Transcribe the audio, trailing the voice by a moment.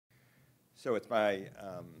So it's my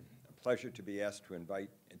pleasure to be asked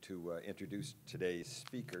to introduce today's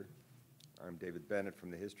speaker. I'm David Bennett from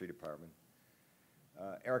the History Department.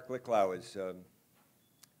 Eric Lichtblau is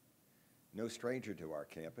no stranger to our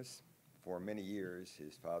campus. For many years,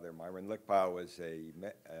 his father, Myron Lichtblau, was a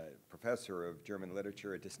professor of German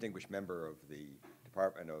literature, a distinguished member of the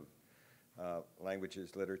Department of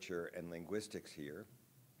Languages, Literature, and Linguistics here.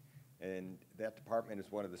 And that department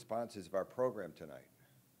is one of the sponsors of our program tonight,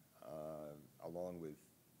 along with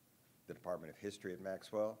the Department of History at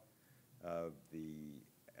Maxwell, the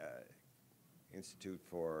Institute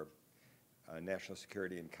for National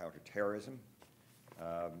Security and Counterterrorism,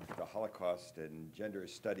 the Holocaust and Gender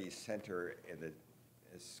Studies Center in the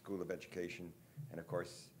School of Education, and of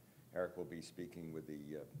course, Eric will be speaking with to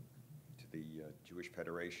the Jewish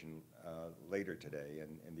Federation later today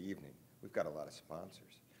and in the evening. We've got a lot of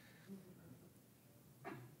sponsors.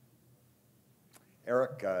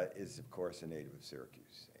 Eric is, of course, a native of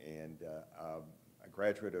Syracuse and a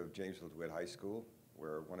graduate of James DeWitt High School,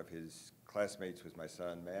 where one of his classmates was my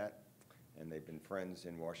son, Matt, and they've been friends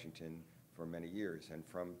in Washington for many years. And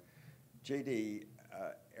from JD,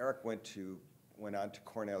 Eric went on to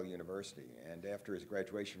Cornell University, and after his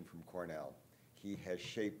graduation from Cornell, he has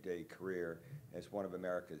shaped a career as one of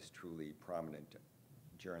America's truly prominent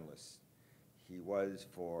journalists. He was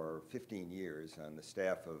for 15 years on the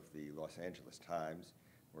staff of the Los Angeles Times,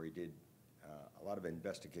 where he did a lot of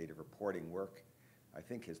investigative reporting work. I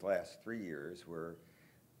think his last 3 years were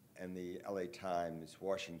in the LA Times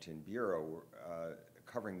Washington Bureau,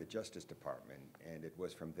 covering the Justice Department, and it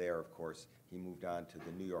was from there, of course, he moved on to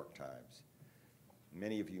the New York Times.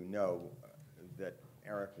 Many of you know that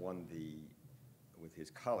Eric won with his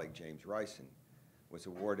colleague James Rison, was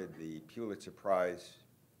awarded the Pulitzer Prize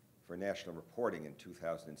for National Reporting in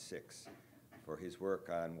 2006 for his work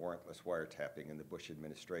on warrantless wiretapping in the Bush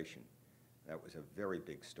administration. That was a very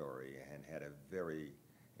big story and had a very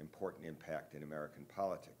important impact in American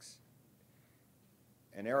politics.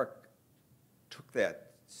 And Eric took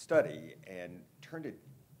that study and turned it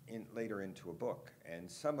later into a book. And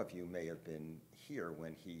some of you may have been here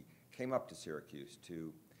when he came up to Syracuse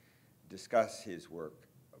to discuss his work,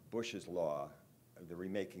 Bush's Law, the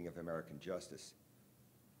Remaking of American Justice.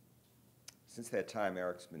 Since that time,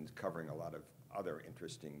 Eric's been covering a lot of other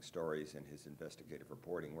interesting stories in his investigative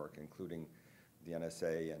reporting work, including the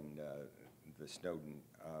NSA and the Snowden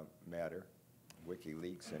matter,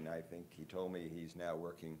 WikiLeaks, and I think he told me he's now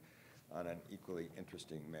working on an equally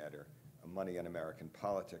interesting matter, money in American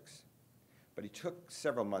politics. But he took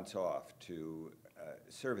several months off to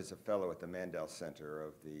serve as a fellow at the Mandel Center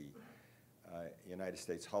of the United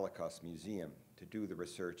States Holocaust Museum to do the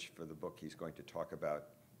research for the book he's going to talk about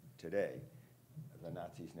today, The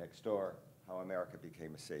Nazis Next Door, How America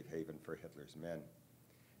Became a Safe Haven for Hitler's Men.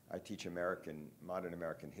 I teach modern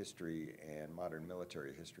American history and modern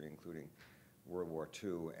military history, including World War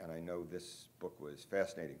II, and I know this book was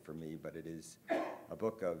fascinating for me, but it is a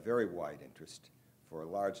book of very wide interest for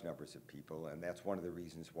large numbers of people, and that's one of the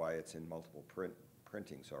reasons why it's in multiple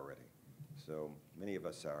printings already. So many of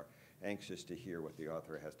us are anxious to hear what the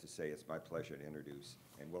author has to say. It's my pleasure to introduce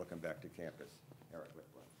and welcome back to campus, Eric Lichtblau.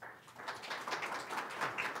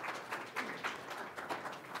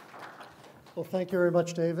 Well, thank you very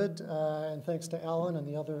much, David, and thanks to Alan and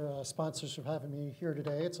the other sponsors for having me here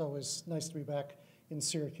today. It's always nice to be back in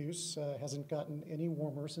Syracuse. Hasn't gotten any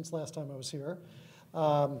warmer since last time I was here.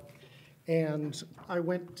 And I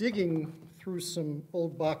went digging through some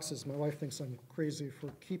old boxes. My wife thinks I'm crazy for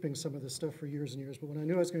keeping some of this stuff for years and years, but when I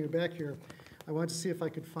knew I was going to be back here, I wanted to see if I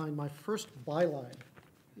could find my first byline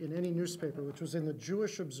in any newspaper, which was in the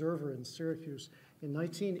Jewish Observer in Syracuse in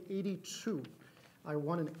 1982. I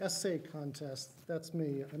won an essay contest. That's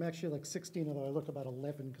me. I'm actually like 16, although I look about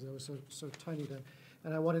 11 because I was so tiny then.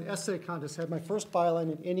 And I won an essay contest, had my first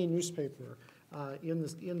byline in any newspaper in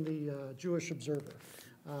the Jewish Observer.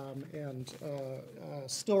 And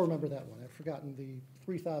still remember that one. I've forgotten the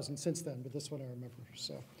 3,000 since then, but this one I remember.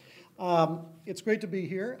 So it's great to be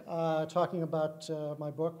here talking about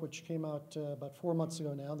my book, which came out about 4 months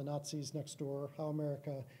ago now, The Nazis Next Door, How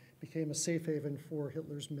America Became a Safe Haven for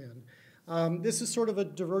Hitler's Men. This is sort of a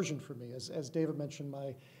diversion for me. As David mentioned,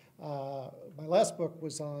 my last book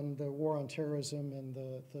was on the war on terrorism and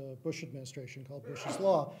the Bush administration, called Bush's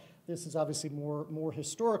Law. This is obviously more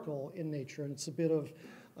historical in nature, and it's a bit of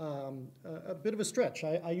a stretch.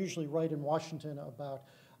 I usually write in Washington about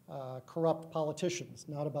corrupt politicians,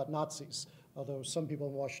 not about Nazis, although some people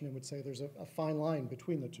in Washington would say there's a fine line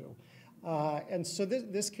between the two. And so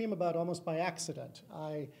this came about almost by accident.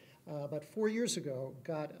 about 4 years ago,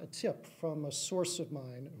 got a tip from a source of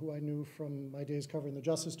mine who I knew from my days covering the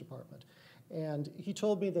Justice Department. And he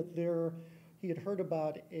told me that he had heard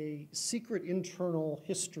about a secret internal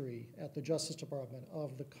history at the Justice Department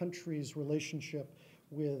of the country's relationship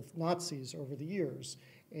with Nazis over the years,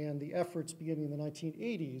 and the efforts beginning in the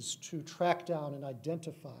 1980s to track down and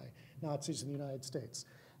identify Nazis in the United States.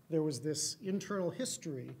 There was this internal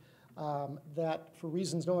history that, for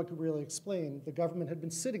reasons no one could really explain, the government had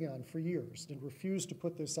been sitting on for years and refused to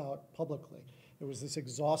put this out publicly. It was this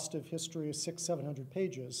exhaustive history of 600-700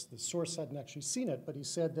 pages. The source hadn't actually seen it, but he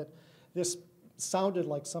said that this sounded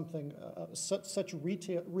like something, such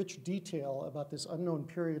rich detail about this unknown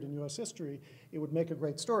period in U.S. history, it would make a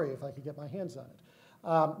great story if I could get my hands on it.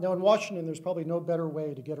 Now, in Washington, there's probably no better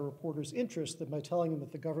way to get a reporter's interest than by telling him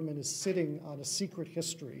that the government is sitting on a secret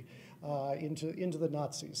history into the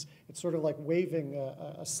Nazis. It's sort of like waving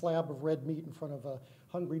a slab of red meat in front of a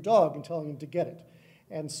hungry dog and telling him to get it.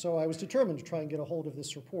 And so I was determined to try and get a hold of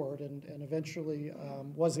this report, and eventually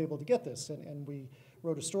was able to get this. And we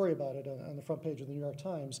wrote a story about it on the front page of the New York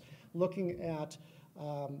Times, looking at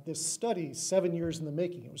this study 7 years in the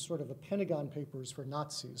making. It was sort of a Pentagon Papers for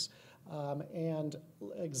Nazis, and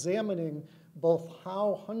examining both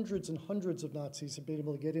how hundreds and hundreds of Nazis had been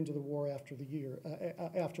able to get into the war after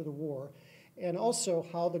the war, and also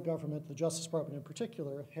how the government, the Justice Department in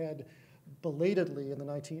particular, had belatedly in the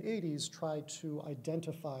 1980s tried to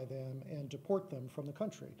identify them and deport them from the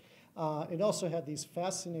country. It also had these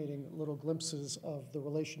fascinating little glimpses of the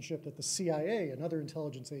relationship that the CIA and other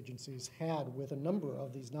intelligence agencies had with a number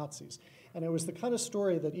of these Nazis. And it was the kind of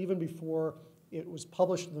story that even before it was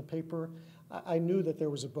published in the paper, I knew that there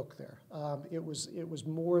was a book there. It was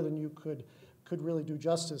more than you could really do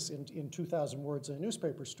justice in 2,000 words in a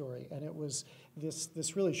newspaper story. And it was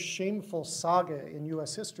this really shameful saga in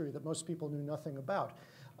US history that most people knew nothing about.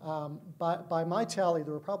 By my tally,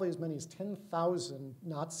 there were probably as many as 10,000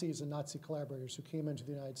 Nazis and Nazi collaborators who came into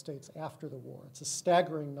the United States after the war. It's a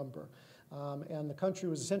staggering number. And the country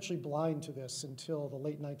was essentially blind to this until the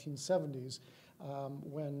late 1970s,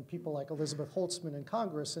 when people like Elizabeth Holtzman in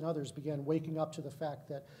Congress and others began waking up to the fact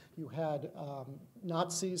that you had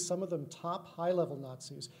Nazis, some of them top high-level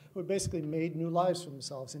Nazis, who had basically made new lives for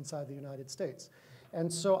themselves inside the United States.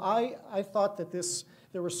 And so I thought that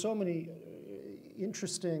there were so many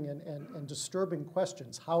interesting and disturbing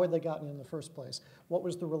questions. How had they gotten in the first place? What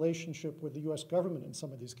was the relationship with the US government in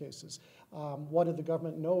some of these cases? What did the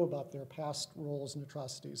government know about their past roles and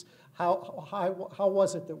atrocities? How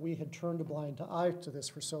was it that we had turned a blind eye to this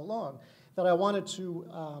for so long? That I wanted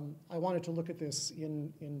to look at this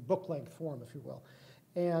in book-length form, if you will.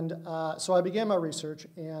 And so I began my research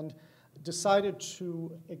and decided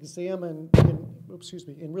to examine,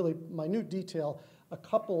 in really minute detail, a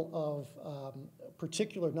couple of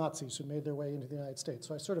particular Nazis who made their way into the United States.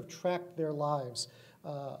 So I sort of tracked their lives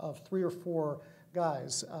of 3 or 4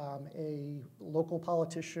 guys, a local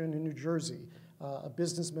politician in New Jersey, a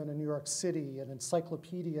businessman in New York City, an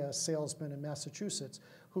encyclopedia salesman in Massachusetts,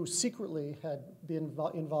 who secretly had been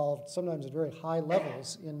involved, sometimes at very high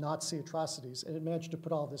levels, in Nazi atrocities, and had managed to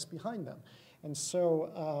put all this behind them. And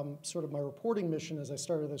so sort of my reporting mission as I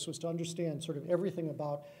started this was to understand sort of everything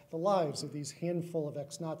about the lives of these handful of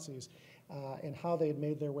ex-Nazis and how they had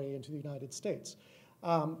made their way into the United States.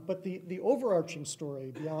 But the overarching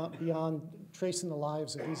story beyond tracing the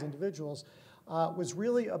lives of these individuals was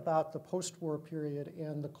really about the post-war period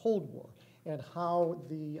and the Cold War, and how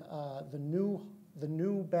the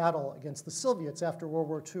new battle against the Soviets after World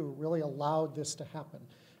War II really allowed this to happen.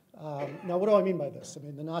 Now, what do I mean by this? I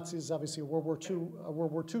mean, the Nazis is obviously a World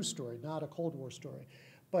War II story, not a Cold War story.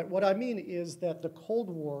 But what I mean is that the Cold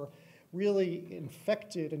War really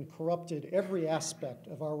infected and corrupted every aspect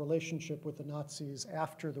of our relationship with the Nazis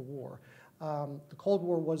after the war. The Cold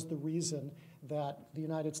War was the reason that the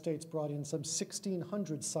United States brought in some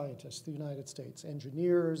 1,600 scientists to the United States,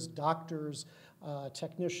 engineers, doctors,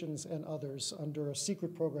 technicians, and others under a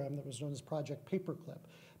secret program that was known as Project Paperclip,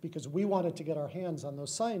 because we wanted to get our hands on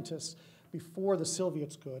those scientists before the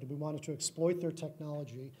Soviets could, and we wanted to exploit their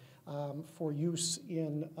technology for use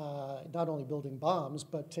in not only building bombs,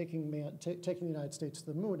 but taking the United States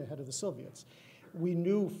to the moon ahead of the Soviets. We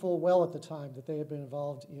knew full well at the time that they had been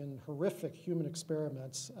involved in horrific human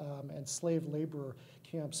experiments and slave labor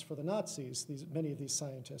camps for the Nazis, many of these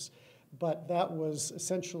scientists. But that was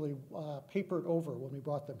essentially papered over when we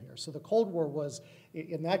brought them here. So the Cold War was,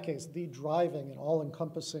 in that case, the driving and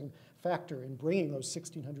all-encompassing factor in bringing those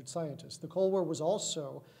 1,600 scientists. The Cold War was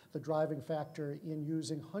also the driving factor in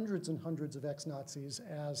using hundreds and hundreds of ex-Nazis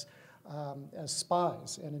as as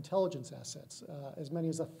spies and intelligence assets, as many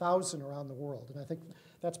as 1,000 around the world. And I think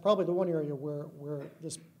that's probably the one area where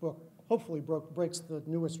this book hopefully breaks the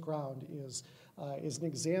newest ground, is in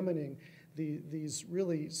examining these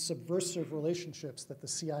really subversive relationships that the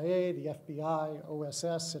CIA, the FBI,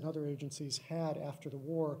 OSS, and other agencies had after the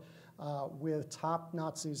war with top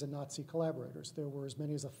Nazis and Nazi collaborators. There were as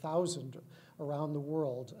many as 1,000 around the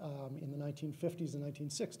world in the 1950s and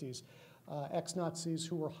 1960s, ex-Nazis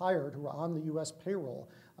who were hired, who were on the US payroll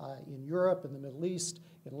in Europe, in the Middle East,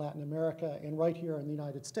 in Latin America, and right here in the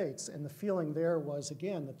United States. And the feeling there was,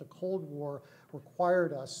 again, that the Cold War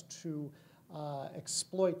required us to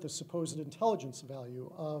exploit the supposed intelligence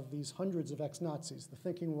value of these hundreds of ex-Nazis. The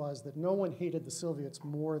thinking was that no one hated the Soviets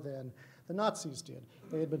more than the Nazis did.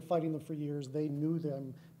 They had been fighting them for years. They knew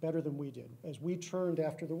them better than we did. As we turned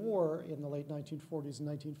after the war in the late 1940s and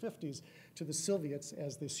 1950s to the Soviets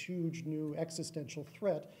as this huge new existential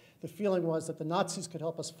threat, the feeling was that the Nazis could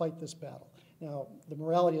help us fight this battle. Now, the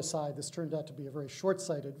morality aside, this turned out to be a very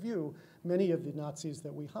short-sighted view. Many of the Nazis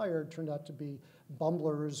that we hired turned out to be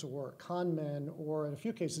bumblers or con men, or in a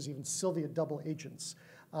few cases even Soviet double agents.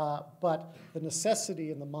 But the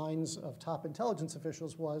necessity in the minds of top intelligence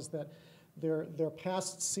officials was that their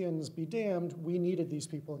past sins be damned, we needed these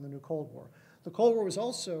people in the new Cold War. The Cold War was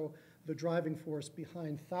also the driving force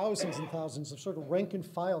behind thousands and thousands of sort of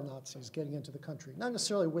rank-and-file Nazis getting into the country, not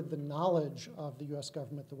necessarily with the knowledge of the US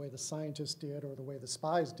government the way the scientists did or the way the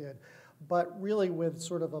spies did, but really with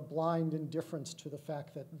sort of a blind indifference to the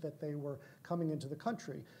fact that they were coming into the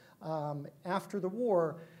country. After the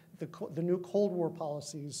war, the new Cold War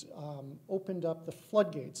policies opened up the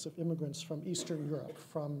floodgates of immigrants from Eastern Europe,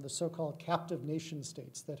 from the so-called captive nation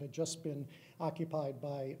states that had just been occupied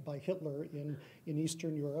by Hitler in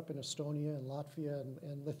Eastern Europe, in Estonia and Latvia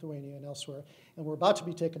and Lithuania and elsewhere, and were about to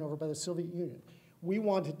be taken over by the Soviet Union. We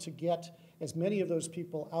wanted to get as many of those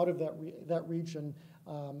people out of that region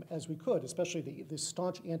as we could, especially the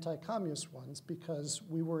staunch anti-communist ones, because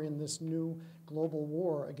we were in this new global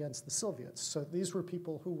war against the Soviets. So these were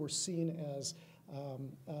people who were seen as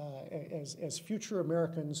future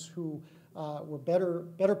Americans who were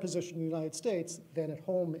better positioned in the United States than at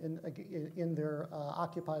home in their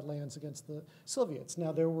occupied lands against the Soviets.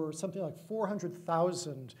 Now, there were something like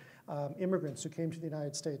 400,000 immigrants who came to the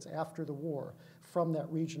United States after the war from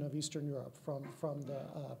that region of Eastern Europe, from the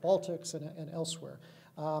Baltics and elsewhere.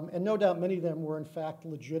 And no doubt many of them were in fact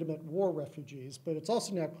legitimate war refugees, but it's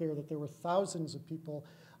also now clear that there were thousands of people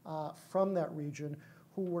from that region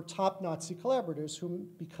who were top Nazi collaborators who,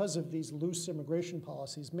 because of these loose immigration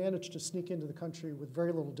policies, managed to sneak into the country with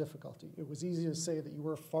very little difficulty. It was easy to say that you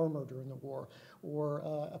were a farmer during the war, or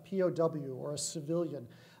a POW, or a civilian,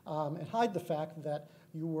 and hide the fact that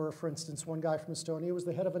you were, for instance, one guy from Estonia was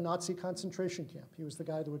the head of a Nazi concentration camp. He was the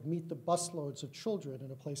guy that would meet the busloads of children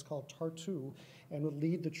in a place called Tartu and would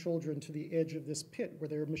lead the children to the edge of this pit where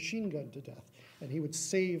they were machine gunned to death. And he would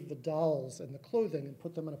save the dolls and the clothing and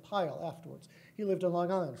put them in a pile afterwards. He lived on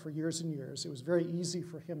Long Island for years and years. It was very easy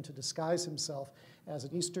for him to disguise himself as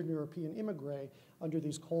an Eastern European immigrant under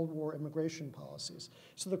these Cold War immigration policies.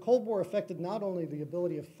 So the Cold War affected not only the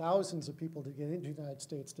ability of thousands of people to get into the United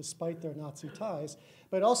States despite their Nazi ties,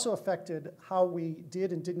 but it also affected how we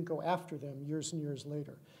did and didn't go after them years and years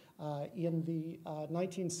later. In the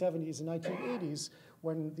 1970s and 1980s,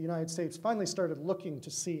 when the United States finally started looking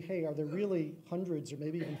to see, hey, are there really hundreds or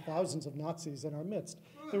maybe even thousands of Nazis in our midst,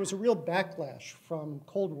 there was a real backlash from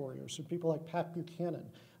Cold Warriors, from people like Pat Buchanan,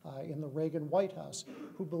 in the Reagan White House,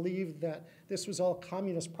 who believed that this was all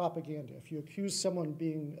communist propaganda. If you accuse someone of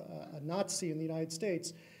being a Nazi in the United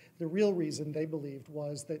States, the real reason they believed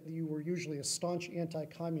was that you were usually a staunch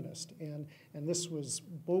anti-communist, and this was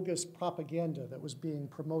bogus propaganda that was being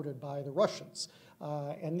promoted by the Russians.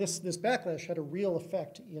 And this backlash had a real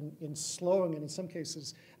effect in slowing and in some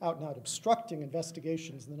cases out and out obstructing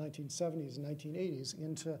investigations in the 1970s and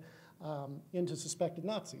 1980s into suspected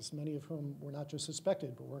Nazis, many of whom were not just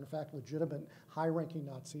suspected, but were in fact legitimate high-ranking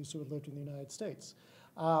Nazis who had lived in the United States.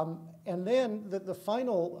 And then the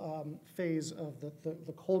final phase of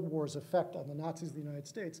the Cold War's effect on the Nazis of the United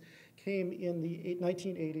States came in the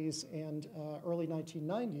 1980s and early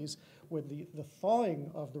 1990s with the thawing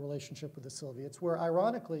of the relationship with the Soviets, where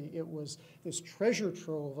ironically it was this treasure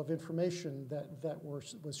trove of information that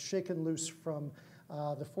was shaken loose from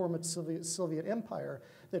the former Soviet Empire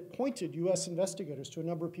that pointed U.S. investigators to a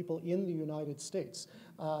number of people in the United States.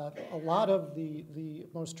 A lot of the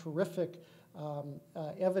most horrific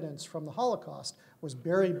evidence from the Holocaust was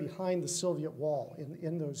buried behind the Soviet wall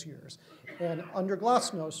in those years. And under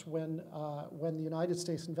glasnost, when the United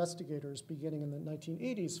States investigators, beginning in the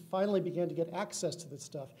 1980s, finally began to get access to this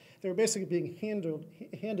stuff, they were basically being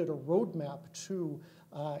handed a roadmap to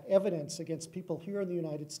evidence against people here in the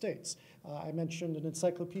United States. I mentioned an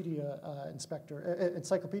encyclopedia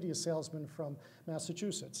encyclopedia salesman from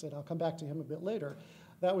Massachusetts, and I'll come back to him a bit later.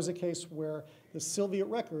 That was a case where the Soviet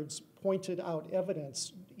records pointed out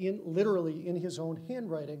evidence, literally in his own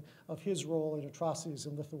handwriting, of his role in atrocities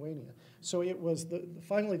in Lithuania. So it was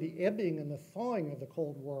finally the ebbing and the thawing of the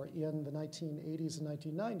Cold War in the 1980s and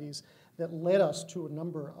 1990s that led us to a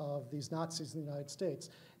number of these Nazis in the United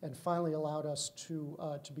States and finally allowed us to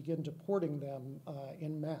begin deporting them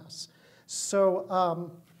en masse.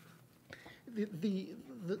 So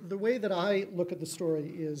the way that I look at the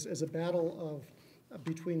story is as a battle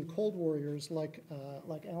between Cold Warriors like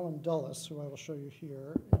Alan Dulles, who I will show you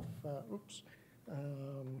here. Oops. Okay.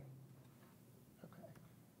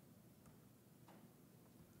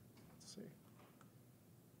 Let's see.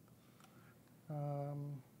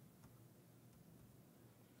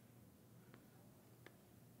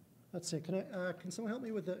 Let's see. Can someone help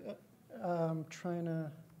me with the? Am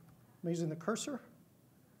I using the cursor?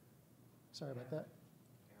 Sorry about that.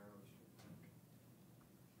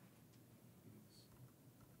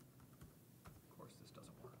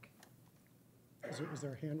 Is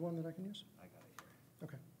there a hand one that I can use? I got it here.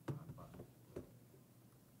 Okay.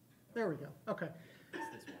 There we go. Okay.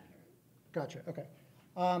 It's this one here. Gotcha. Okay.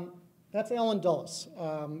 That's Alan Dulles.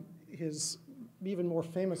 His even more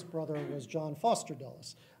famous brother was John Foster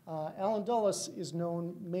Dulles. Alan Dulles is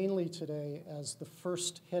known mainly today as the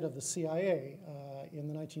first head of the CIA in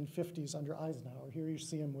the 1950s under Eisenhower. Here you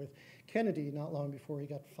see him with Kennedy not long before he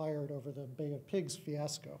got fired over the Bay of Pigs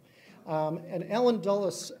fiasco. And Alan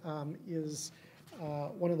Dulles is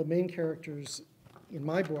one of the main characters in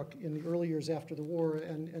my book in the early years after the war,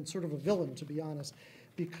 and sort of a villain, to be honest,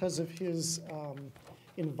 because of his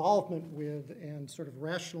involvement with and sort of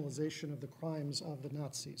rationalization of the crimes of the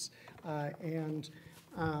Nazis.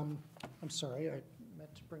 I'm sorry, I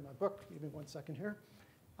meant to bring my book. Give me 1 second here.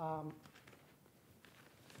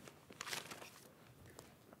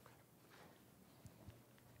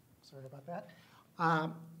 Sorry about that.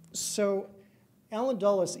 So Alan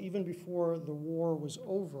Dulles, even before the war was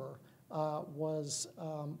over, was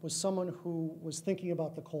someone who was thinking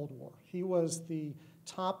about the Cold War. He was the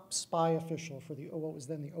top spy official for what was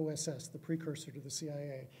then the OSS, the precursor to the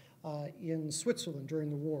CIA, in Switzerland during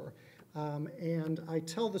the war. And I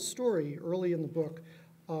tell the story early in the book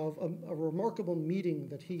of a remarkable meeting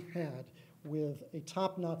that he had with a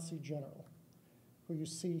top Nazi general, who you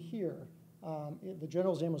see here. The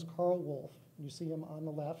general's name was Karl Wolff. You see him on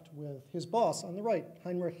the left with his boss on the right,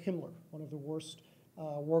 Heinrich Himmler, one of the worst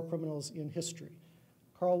war criminals in history.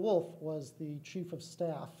 Karl Wolff was the chief of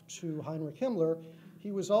staff to Heinrich Himmler.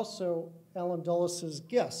 He was also Alan Dulles'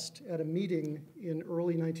 guest at a meeting in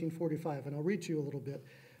early 1945, and I'll read to you a little bit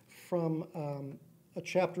from a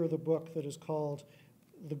chapter of the book that is called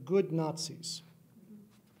The Good Nazis.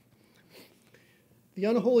 The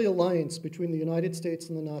unholy alliance between the United States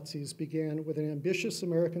and the Nazis began with an ambitious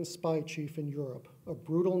American spy chief in Europe, a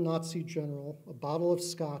brutal Nazi general, a bottle of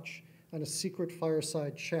scotch, and a secret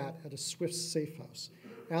fireside chat at a Swiss safe house.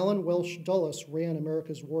 Alan Welsh Dulles ran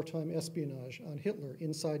America's wartime espionage on Hitler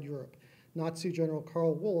inside Europe. Nazi General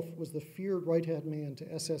Karl Wolff was the feared right-hand man to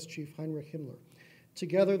SS Chief Heinrich Himmler.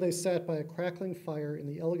 Together they sat by a crackling fire in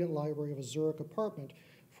the elegant library of a Zurich apartment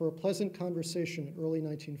for a pleasant conversation in early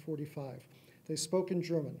 1945. They spoke in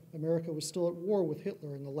German. America was still at war with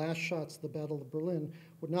Hitler, and the last shots of the Battle of Berlin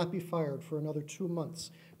would not be fired for another 2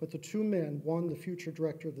 months. But the two men, one the future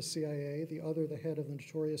director of the CIA, the other the head of the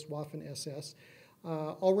notorious Waffen-SS,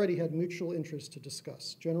 already had mutual interest to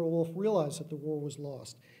discuss. General Wolff realized that the war was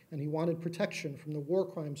lost, and he wanted protection from the war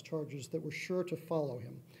crimes charges that were sure to follow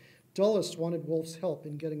him. Dulles wanted Wolff's help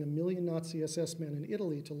in getting 1 million Nazi SS men in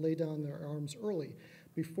Italy to lay down their arms early,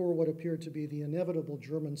 before what appeared to be the inevitable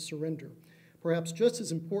German surrender. Perhaps just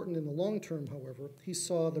as important in the long term, however, he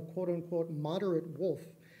saw the quote-unquote moderate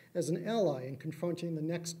Wolff as an ally in confronting the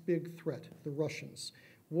next big threat, the Russians.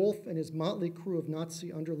 Wolff and his motley crew of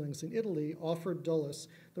Nazi underlings in Italy offered Dulles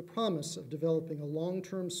the promise of developing a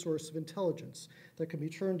long-term source of intelligence that could be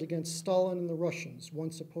turned against Stalin and the Russians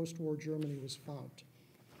once a post-war Germany was formed.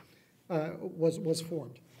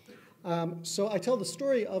 So I tell the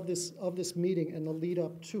story of this meeting and the lead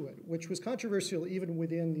up to it, which was controversial even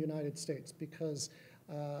within the United States because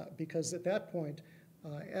at that point,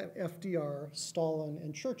 FDR, Stalin,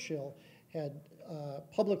 and Churchill had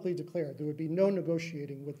publicly declared there would be no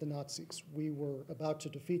negotiating with the Nazis. We were about to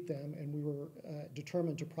defeat them, and we were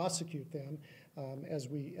determined to prosecute them, as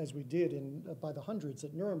we did by the hundreds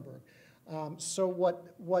at Nuremberg. So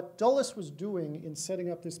what Dulles was doing in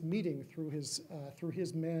setting up this meeting through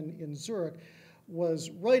his men in Zurich was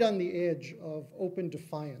right on the edge of open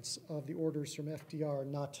defiance of the orders from FDR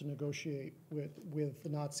not to negotiate with the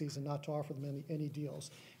Nazis and not to offer them any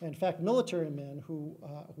deals. And in fact, military men who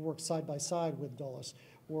worked side by side with Dulles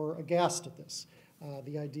were aghast at this.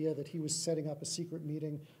 The idea that he was setting up a secret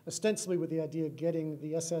meeting, ostensibly with the idea of getting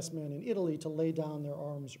the SS men in Italy to lay down their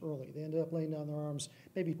arms early. They ended up laying down their arms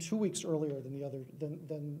maybe 2 weeks earlier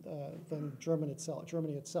than Germany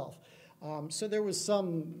itself. So there was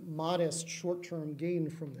some modest short-term gain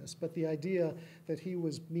from this, but the idea that he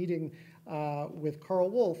was meeting with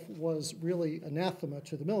Karl Wolff was really anathema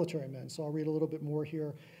to the military men. So I'll read a little bit more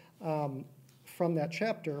here from that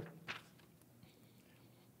chapter.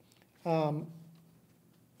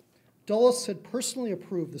 Dulles had personally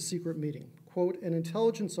approved the secret meeting. Quote, an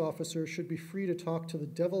intelligence officer should be free to talk to the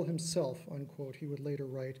devil himself, unquote, he would later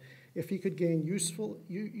write, if he could gain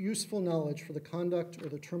useful knowledge for the conduct or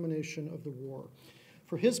the termination of the war.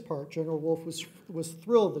 For his part, General Wolff was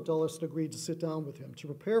thrilled that Dulles had agreed to sit down with him. To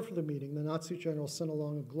prepare for the meeting, the Nazi general sent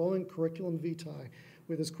along a glowing curriculum vitae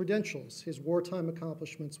with his credentials, his wartime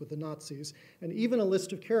accomplishments with the Nazis, and even a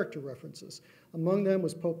list of character references. Among them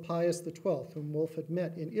was Pope Pius XII, whom Wolff had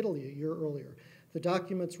met in Italy a year earlier. The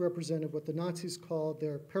documents represented what the Nazis called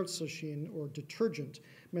their Persilschein, or detergent,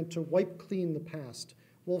 meant to wipe clean the past.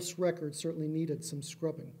 Wolff's record certainly needed some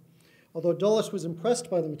scrubbing. Although Dulles was impressed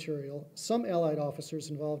by the material, some Allied officers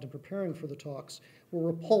involved in preparing for the talks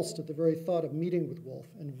were repulsed at the very thought of meeting with Wolff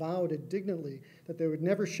and vowed indignantly that they would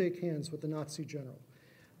never shake hands with the Nazi general.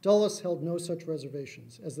 Dulles held no such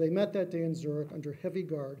reservations. As they met that day in Zurich under heavy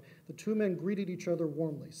guard, the two men greeted each other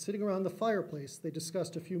warmly. Sitting around the fireplace, they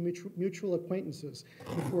discussed a few mutual acquaintances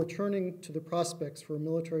before turning to the prospects for a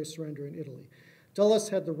military surrender in Italy. Dulles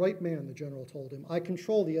had the right man, the general told him. I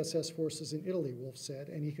control the SS forces in Italy, Wolff said,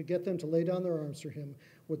 and he could get them to lay down their arms for him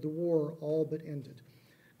with the war all but ended.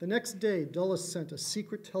 The next day, Dulles sent a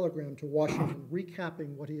secret telegram to Washington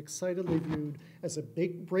recapping what he excitedly viewed as a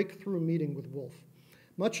big breakthrough meeting with Wolff.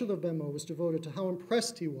 Much of the memo was devoted to how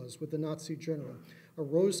impressed he was with the Nazi general, a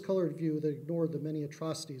rose-colored view that ignored the many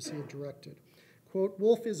atrocities he had directed. Quote,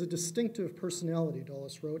 Wolff is a distinctive personality,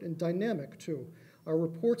 Dulles wrote, and dynamic, too. Our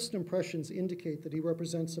reports and impressions indicate that he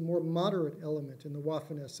represents a more moderate element in the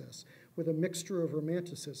Waffen-SS, with a mixture of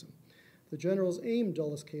romanticism. The general's aim,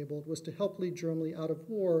 Dulles cabled, was to help lead Germany out of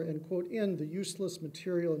war and, quote, end the useless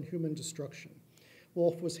material and human destruction.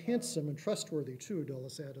 Wolff was handsome and trustworthy, too,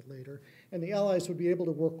 Dulles added later, and the Allies would be able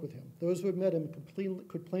to work with him. Those who had met him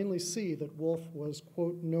could plainly see that Wolff was,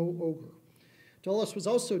 quote, no ogre. Dulles was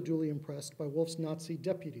also duly impressed by Wolff's Nazi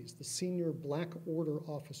deputies, the senior Black Order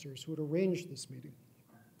officers who had arranged this meeting.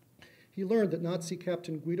 He learned that Nazi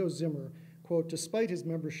Captain Guido Zimmer, quote, despite his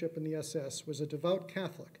membership in the SS, was a devout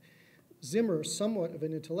Catholic. Zimmer, somewhat of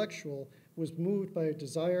an intellectual, was moved by a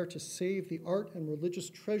desire to save the art and religious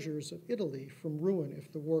treasures of Italy from ruin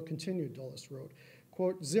if the war continued, Dulles wrote.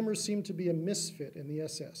 Quote, Zimmer seemed to be a misfit in the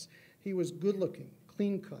SS. He was good-looking,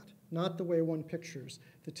 clean-cut, not the way one pictures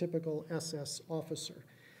the typical SS officer.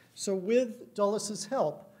 So with Dulles's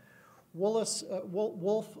help,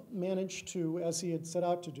 Wolff managed to, as he had set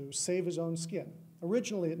out to do, save his own skin.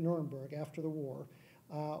 Originally at Nuremberg, after the war,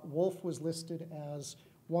 Wolff was listed as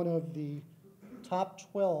one of the top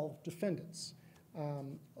 12 defendants,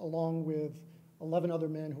 along with 11 other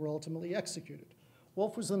men who were ultimately executed.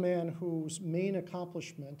 Wolff was the man whose main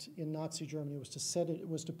accomplishment in Nazi Germany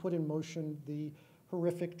was to put in motion the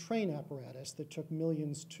horrific train apparatus that took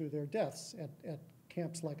millions to their deaths at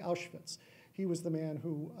camps like Auschwitz. He was the man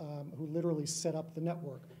who literally set up the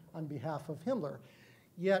network on behalf of Himmler.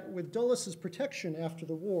 Yet with Dulles's protection after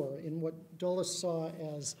the war, in what Dulles saw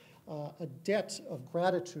as a debt of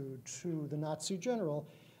gratitude to the Nazi general,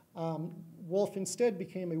 Wolff instead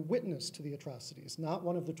became a witness to the atrocities, not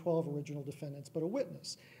one of the 12 original defendants, but a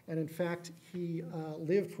witness. And in fact, he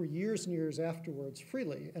lived for years and years afterwards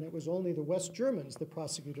freely, and it was only the West Germans that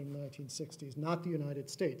prosecuted in the 1960s, not the United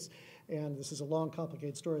States. And this is a long,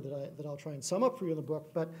 complicated story that I'll try and sum up for you in the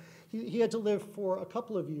book, but he had to live for a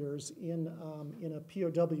couple of years in a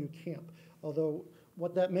POW camp, although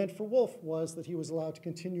what that meant for Wolff was that he was allowed to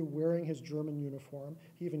continue wearing his German uniform.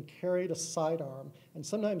 He even carried a sidearm, and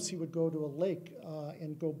sometimes he would go to a lake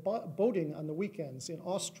and go boating on the weekends in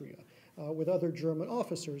Austria with other German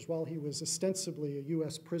officers while he was ostensibly a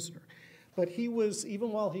U.S. prisoner. But he was,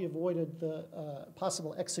 even while he avoided the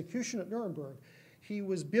possible execution at Nuremberg, He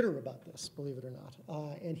was bitter about this, believe it or not,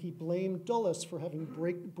 and he blamed Dulles for having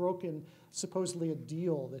broken supposedly a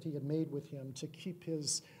deal that he had made with him to keep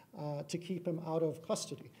him out of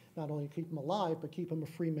custody, not only keep him alive, but keep him a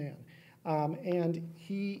free man. And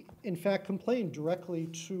he, in fact, complained directly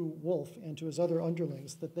to Wolfe and to his other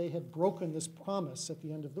underlings that they had broken this promise at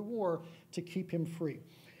the end of the war to keep him free.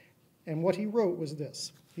 And what he wrote was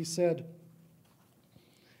this. He said,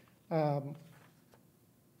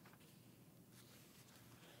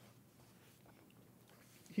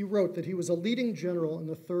 he wrote that he was a leading general in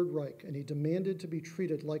the Third Reich, and he demanded to be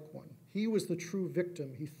treated like one. He was the true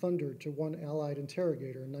victim, he thundered to one Allied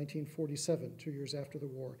interrogator in 1947, 2 years after the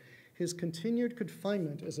war. His continued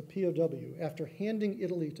confinement as a POW after handing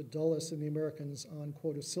Italy to Dulles and the Americans on,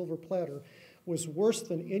 quote, a silver platter, was worse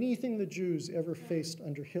than anything the Jews ever faced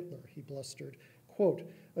under Hitler, he blustered. Quote,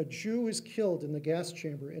 a Jew is killed in the gas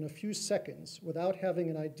chamber in a few seconds without having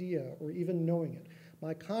an idea or even knowing it.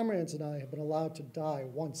 My comrades and I have been allowed to die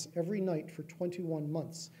once every night for 21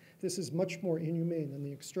 months. This is much more inhumane than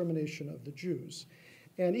the extermination of the Jews.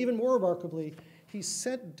 And even more remarkably, he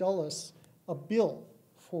sent Dulles a bill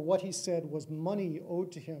for what he said was money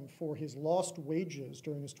owed to him for his lost wages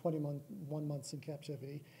during his 21 months in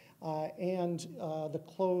captivity, and the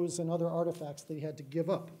clothes and other artifacts that he had to give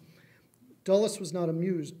up. Dulles was not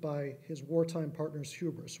amused by his wartime partner's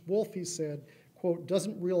hubris. Wolfe, he said, quote,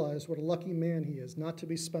 doesn't realize what a lucky man he is not to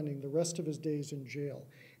be spending the rest of his days in jail,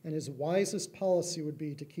 and his wisest policy would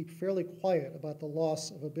be to keep fairly quiet about the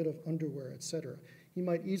loss of a bit of underwear, etc. He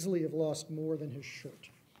might easily have lost more than his shirt.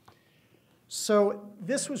 So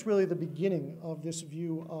this was really the beginning of this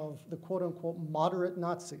view of the quote-unquote moderate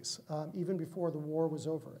Nazis, even before the war was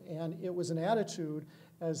over. And it was an attitude,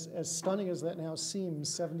 as stunning as that now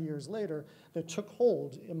seems 70 years later, that took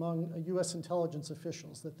hold among US intelligence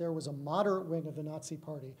officials, that there was a moderate wing of the Nazi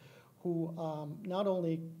Party who not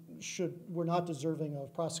only were not deserving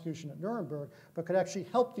of prosecution at Nuremberg, but could actually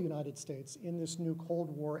help the United States in this new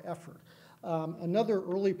Cold War effort. Another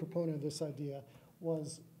early proponent of this idea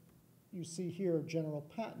was, you see here, General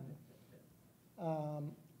Patton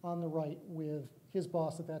on the right with his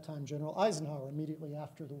boss at that time, General Eisenhower, immediately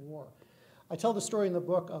after the war. I tell the story in the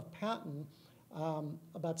book of Patton.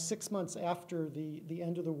 About 6 months after the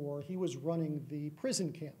end of the war, he was running the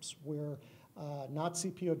prison camps where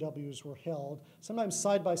Nazi POWs were held, sometimes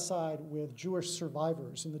side by side with Jewish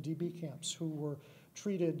survivors in the DB camps who were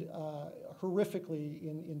treated horrifically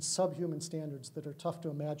in subhuman standards that are tough to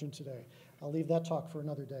imagine today. I'll leave that talk for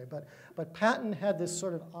another day. But Patton had this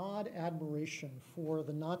sort of odd admiration for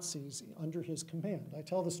the Nazis under his command. I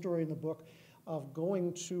tell the story in the book of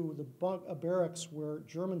going to the barracks where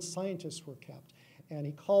German scientists were kept, and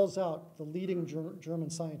he calls out the leading German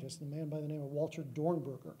scientist, a man by the name of Walter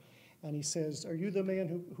Dornberger, and he says, are you the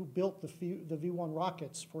man who built the V-1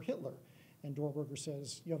 rockets for Hitler? And Dornberger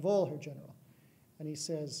says, jawohl, Herr General. And he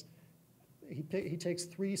says, he takes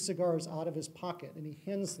 3 cigars out of his pocket and he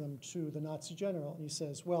hands them to the Nazi general, and he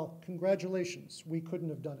says, well, congratulations, we couldn't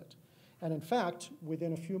have done it. And in fact,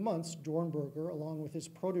 within a few months, Dornberger, along with his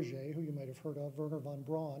protege, who you might have heard of, Wernher von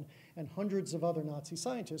Braun, and hundreds of other Nazi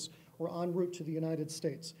scientists were en route to the United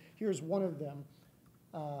States. Here's one of them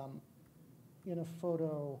in a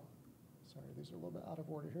photo. Sorry, these are a little bit out of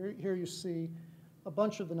order. Here you see a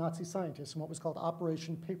bunch of the Nazi scientists in what was called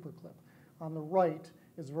Operation Paperclip. On the right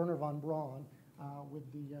is Wernher von Braun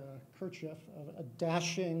with the kerchief, a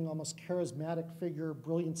dashing, almost charismatic figure,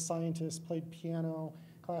 brilliant scientist, played piano,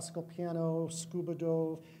 classical piano, scuba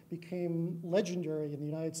dove, became legendary in the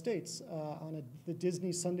United States on the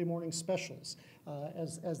Disney Sunday morning specials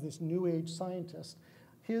as this new age scientist.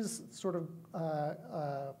 His sort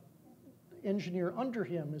of engineer under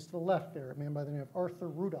him is to the left there, a man by the name of Arthur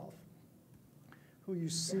Rudolph, who you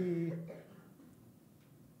see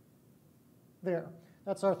there.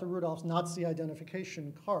 That's Arthur Rudolph's Nazi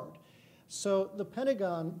identification card. So the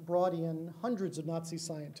Pentagon brought in hundreds of Nazi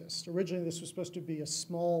scientists. Originally, this was supposed to be a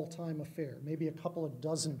small-time affair, maybe a couple of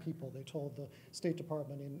dozen people, they told the State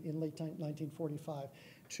Department in late 1945,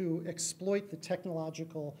 to exploit the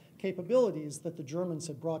technological capabilities that the Germans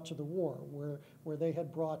had brought to the war, where they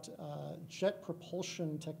had brought jet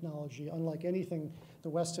propulsion technology, unlike anything the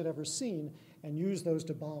West had ever seen, and used those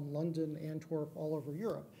to bomb London, Antwerp, all over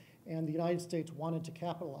Europe. And the United States wanted to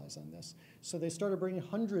capitalize on this. So they started bringing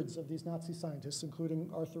hundreds of these Nazi scientists, including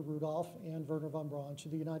Arthur Rudolph and Wernher von Braun, to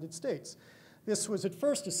the United States. This was at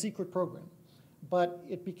first a secret program, but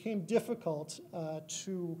it became difficult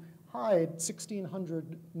to hide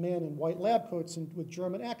 1,600 men in white lab coats and with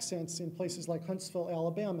German accents in places like Huntsville,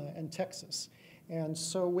 Alabama, and Texas. And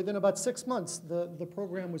so within about 6 months, the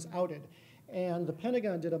program was outed. And the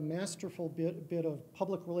Pentagon did a masterful bit of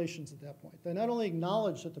public relations at that point. They not only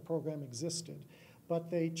acknowledged that the program existed,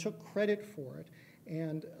 but they took credit for it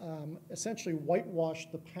and essentially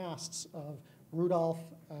whitewashed the pasts of Rudolph,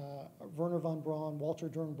 Werner von Braun, Walter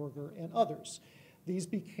Dernberger, and others. These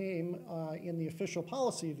became, in the official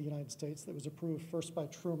policy of the United States that was approved first by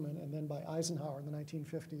Truman and then by Eisenhower in the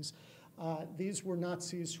 1950s, these were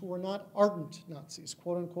Nazis who were not ardent Nazis,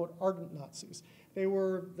 quote unquote ardent Nazis. They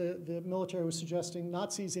were, the military was suggesting,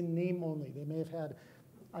 Nazis in name only. They may have had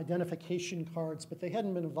identification cards, but they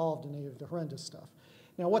hadn't been involved in any of the horrendous stuff.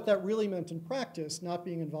 Now, what that really meant in practice, not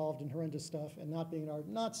being involved in horrendous stuff and not being an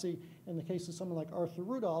ardent Nazi, in the case of someone like Arthur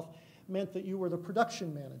Rudolph, meant that you were the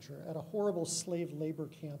production manager at a horrible slave labor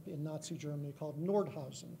camp in Nazi Germany called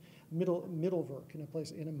Nordhausen, Mittelwerk,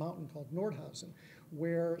 in a mountain called Nordhausen,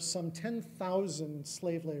 where some 10,000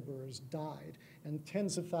 slave laborers died and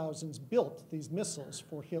tens of thousands built these missiles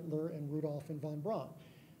for Hitler and Rudolph and von Braun.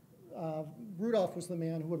 Rudolph was the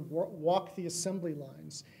man who would walk the assembly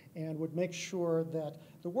lines and would make sure that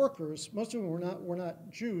the workers, most of them were not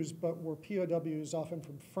Jews, but were POWs, often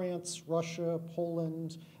from France, Russia,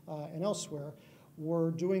 Poland, and elsewhere,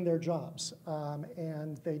 were doing their jobs.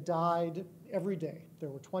 And they died every day. There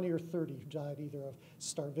were 20 or 30 who died either of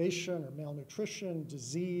starvation or malnutrition,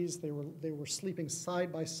 disease. They were sleeping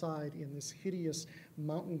side by side in this hideous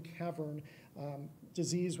mountain cavern.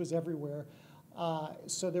 Disease was everywhere.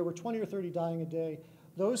 So there were 20 or 30 dying a day.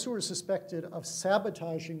 Those who were suspected of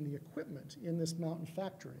sabotaging the equipment in this mountain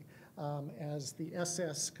factory, as the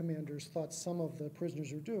SS commanders thought some of the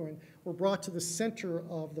prisoners were doing, were brought to the center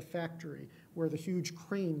of the factory where the huge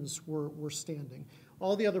cranes were standing.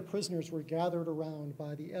 All the other prisoners were gathered around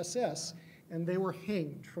by the SS, and they were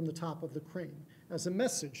hanged from the top of the crane as a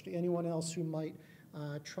message to anyone else who might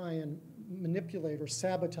try and manipulate or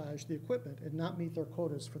sabotage the equipment and not meet their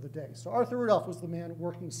quotas for the day. So Arthur Rudolph was the man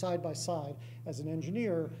working side by side as an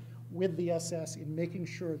engineer with the SS in making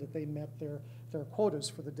sure that they met their quotas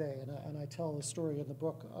for the day. And I tell the story in the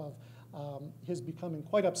book of his becoming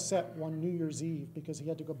quite upset one New Year's Eve because he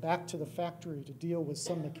had to go back to the factory to deal with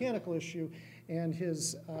some mechanical issue, and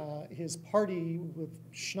his party with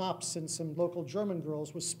schnapps and some local German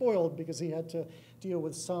girls was spoiled because he had to deal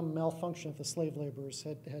with some malfunction that the slave laborers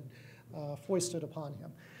had foisted upon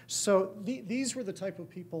him. So these were the type of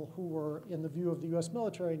people who were, in the view of the US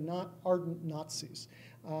military, not ardent Nazis.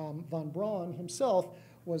 Von Braun himself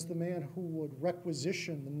was the man who would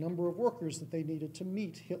requisition the number of workers that they needed to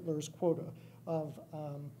meet Hitler's quota of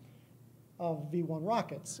V-1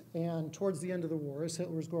 rockets. And towards the end of the war, as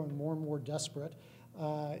Hitler was growing more and more desperate,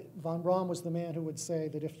 von Braun was the man who would say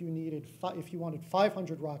that if you wanted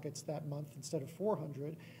 500 rockets that month instead of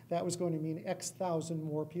 400, that was going to mean X thousand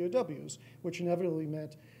more POWs, which inevitably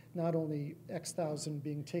meant not only X thousand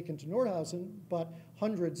being taken to Nordhausen, but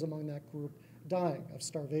hundreds among that group dying of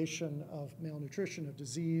starvation, of malnutrition, of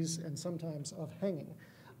disease, and sometimes of hanging.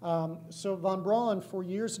 So von Braun, for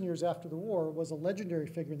years and years after the war, was a legendary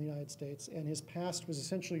figure in the United States, and his past was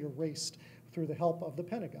essentially erased through the help of the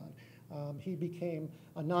Pentagon. He became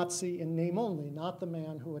a Nazi in name only, not the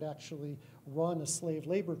man who had actually run a slave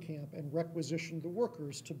labor camp and requisitioned the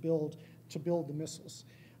workers to build the missiles.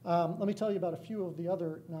 Let me tell you about a few of the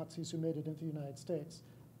other Nazis who made it into the United States.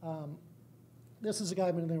 This is a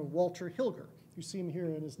guy by the name of Walter Hilger. You see him here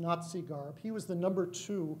in his Nazi garb. He was the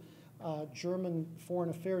 #2 German foreign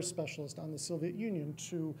affairs specialist on the Soviet Union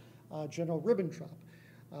to General Ribbentrop.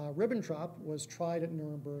 Ribbentrop was tried at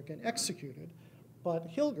Nuremberg and executed, but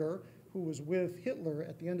Hilger, who was with Hitler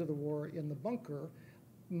at the end of the war in the bunker,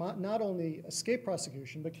 not only escaped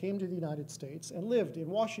prosecution, but came to the United States and lived in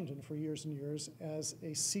Washington for years and years as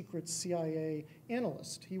a secret CIA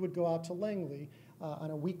analyst. He would go out to Langley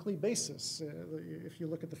on a weekly basis. If you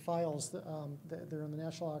look at the files, they're in the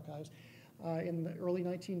National Archives, in the early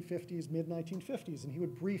 1950s, mid-1950s, and he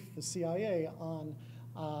would brief the CIA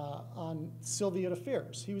on Soviet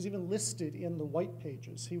affairs. He was even listed in the white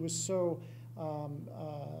pages. He was so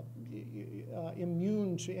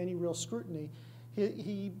immune to any real scrutiny.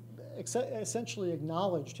 He essentially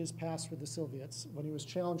acknowledged his past with the Soviets when he was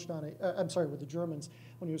challenged on it, with the Germans,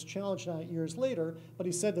 when he was challenged on it years later, but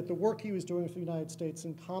he said that the work he was doing for the United States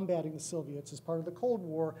in combating the Soviets as part of the Cold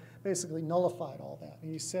War basically nullified all that.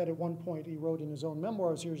 And he said at one point, he wrote in his own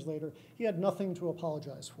memoirs years later, he had nothing to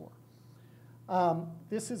apologize for.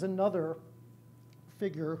 This is another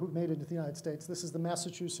figure who made it into the United States. This is the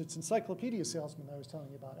Massachusetts encyclopedia salesman I was telling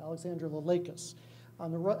you about, Alexander Lelakis.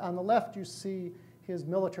 On the left, you see his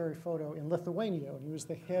military photo in Lithuania, and he was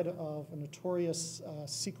the head of a notorious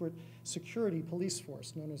secret security police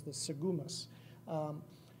force known as the Saugumas.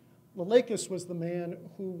 Lelakis was the man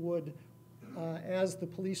who would as the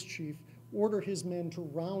police chief, order his men to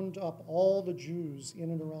round up all the Jews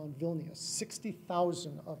in and around Vilnius,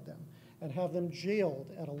 60,000 of them, and have them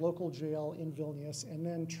jailed at a local jail in Vilnius and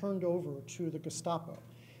then turned over to the Gestapo.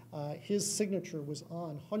 His signature was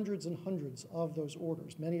on hundreds and hundreds of those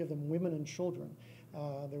orders, many of them women and children.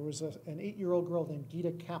 There was an 8-year-old girl named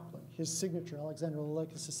Gita Kaplan. His signature, Alexander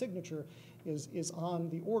Lelekis' signature, is on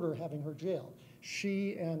the order having her jailed.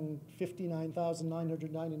 She and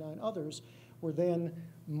 59,999 others were then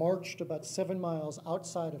marched about 7 miles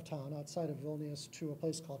outside of town, outside of Vilnius, to a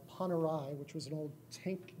place called Panarai, which was an old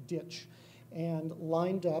tank ditch, and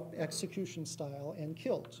lined up execution style and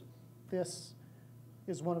killed. This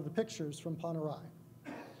is one of the pictures from Panarai.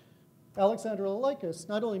 Alexander Lelekis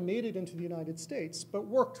not only made it into the United States, but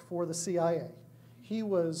worked for the CIA. He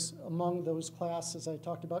was among those class, as I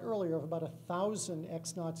talked about earlier, of about 1,000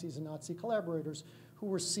 ex-Nazis and Nazi collaborators who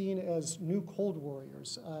were seen as new Cold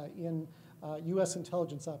Warriors in US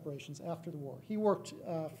intelligence operations after the war. He worked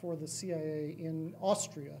for the CIA in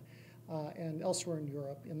Austria and elsewhere in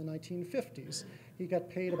Europe in the 1950s. He got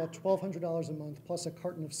paid about $1,200 a month plus a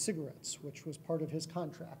carton of cigarettes, which was part of his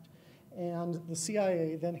contract. And the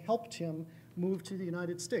CIA then helped him move to the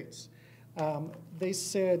United States. They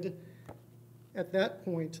said at that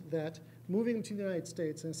point that moving to the United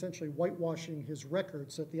States and essentially whitewashing his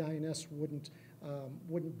record so that the INS wouldn't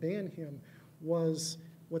ban him was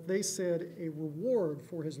what they said a reward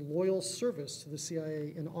for his loyal service to the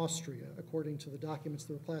CIA in Austria, according to the documents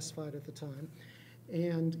that were classified at the time.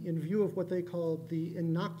 And in view of what they called the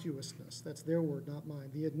innocuousness, that's their word, not mine,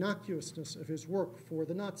 the innocuousness of his work for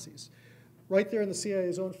the Nazis. Right there in the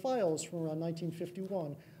CIA's own files from around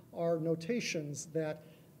 1951 are notations that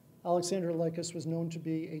Alexander Lelekis was known to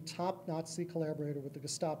be a top Nazi collaborator with the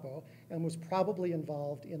Gestapo and was probably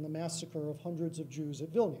involved in the massacre of hundreds of Jews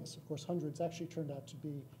at Vilnius. Of course, hundreds actually turned out to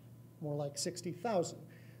be more like 60,000.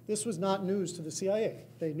 This was not news to the CIA.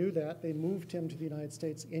 They knew that. They moved him to the United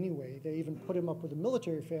States anyway. They even put him up with a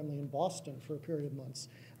military family in Boston for a period of months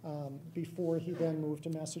before he then moved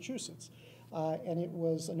to Massachusetts. And it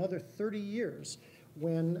was another 30 years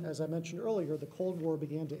when, as I mentioned earlier, the Cold War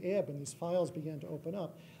began to ebb and these files began to open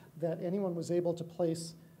up, that anyone was able to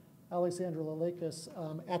place Alexander Lelekis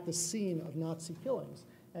at the scene of Nazi killings.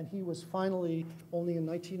 And he was finally, only in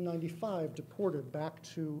 1995, deported back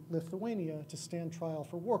to Lithuania to stand trial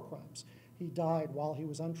for war crimes. He died while he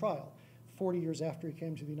was on trial, 40 years after he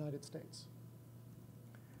came to the United States.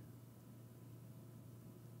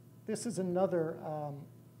 This is another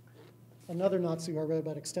Nazi who I read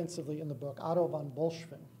about extensively in the book, Otto von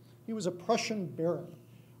Bolschwing. He was a Prussian baron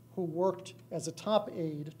who worked as a top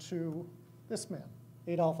aide to this man,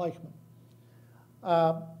 Adolf Eichmann.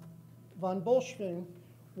 Von Bolschwing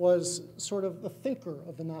was sort of the thinker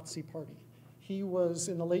of the Nazi Party. He was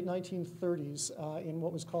in the late 1930s in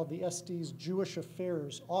what was called the SD's Jewish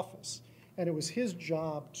Affairs Office, and it was his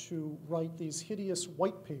job to write these hideous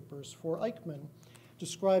white papers for Eichmann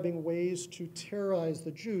describing ways to terrorize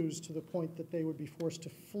the Jews to the point that they would be forced to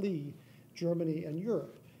flee Germany and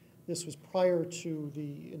Europe. This was prior to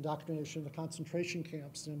the indoctrination of the concentration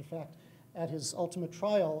camps, and in fact, at his ultimate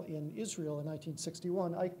trial in Israel in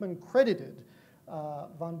 1961, Eichmann credited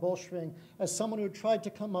von Bolschwing as someone who had tried to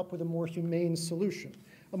come up with a more humane solution.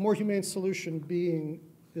 A more humane solution being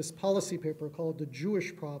this policy paper called The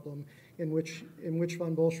Jewish Problem, in which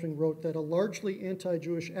von Bolschwing wrote that a largely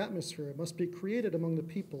anti-Jewish atmosphere must be created among the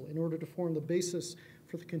people in order to form the basis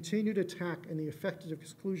for the continued attack and the effective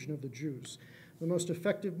exclusion of the Jews. The most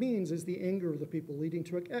effective means is the anger of the people, leading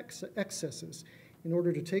to excesses in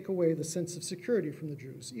order to take away the sense of security from the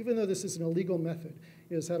Jews. Even though this is an illegal method,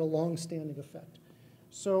 it has had a long-standing effect.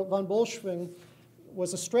 So von Bolschwing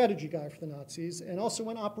was a strategy guy for the Nazis and also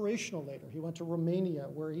went operational later. He went to Romania,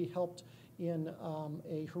 where he helped in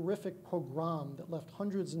a horrific pogrom that left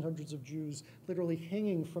hundreds and hundreds of Jews literally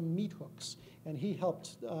hanging from meat hooks. And he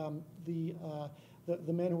helped the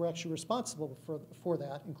men who were actually responsible for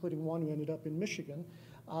that, including one who ended up in Michigan,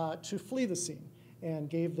 to flee the scene and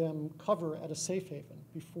gave them cover at a safe haven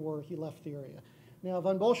before he left the area. Now,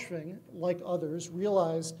 von Bolschwing, like others,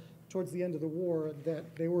 realized towards the end of the war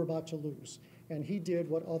that they were about to lose. And he did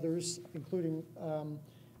what others, including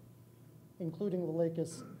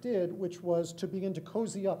Lelekis, did, which was to begin to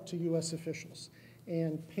cozy up to US officials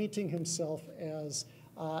and painting himself as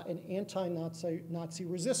an anti-Nazi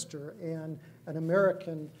resistor and an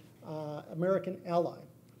American ally.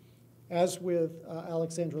 As with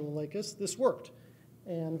Alexander Lelekis, this worked.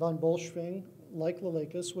 And von Bolschwing, like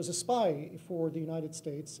Lelekis, was a spy for the United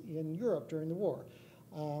States in Europe during the war.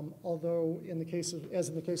 Although, as in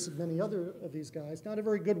the case of many other of these guys, not a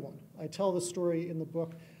very good one. I tell the story in the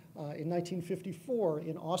book In 1954,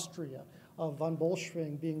 in Austria, of von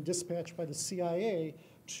Bolschwing being dispatched by the CIA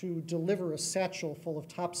to deliver a satchel full of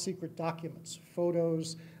top secret documents,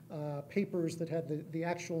 photos, papers that had the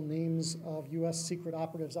actual names of US secret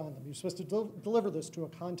operatives on them. He was supposed to deliver this to a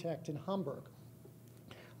contact in Hamburg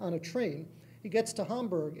on a train. He gets to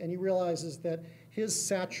Hamburg and he realizes that his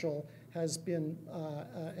satchel has been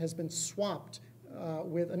swapped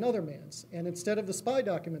with another man's. And instead of the spy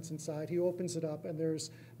documents inside, he opens it up and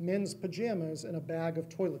there's men's pajamas and a bag of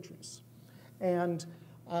toiletries. And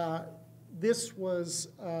this was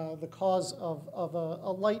the cause of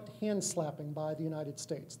a light hand slapping by the United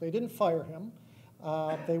States. They didn't fire him.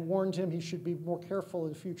 They warned him he should be more careful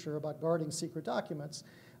in the future about guarding secret documents.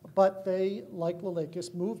 But they, like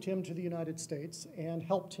Lelakis, moved him to the United States and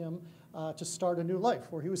helped him to start a new life,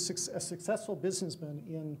 where he was a successful businessman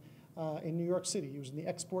in New York City. He was in the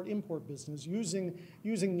export-import business,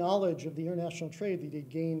 using knowledge of the international trade that he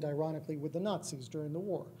gained, ironically, with the Nazis during the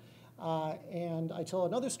war. And I tell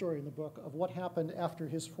another story in the book of what happened after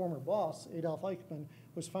his former boss, Adolf Eichmann,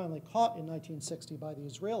 was finally caught in 1960 by the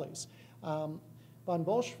Israelis. Von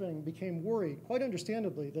Bolschwing became worried, quite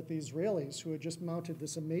understandably, that the Israelis, who had just mounted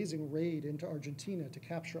this amazing raid into Argentina to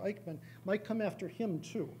capture Eichmann, might come after him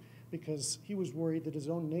too, because he was worried that his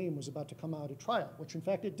own name was about to come out at trial, which in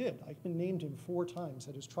fact it did. Eichmann named him 4 times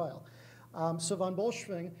at his trial. So von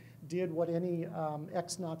Bolschwing did what any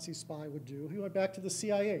ex-Nazi spy would do. He went back to the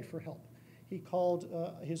CIA for help. He called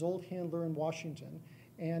his old handler in Washington,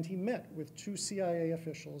 and he met with 2 CIA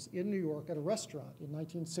officials in New York at a restaurant in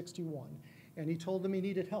 1961. And he told them he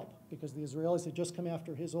needed help because the Israelis had just come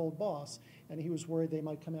after his old boss, and he was worried they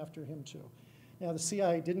might come after him too. Now, the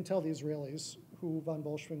CIA didn't tell the Israelis who von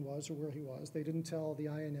Bolschwing was or where he was. They didn't tell the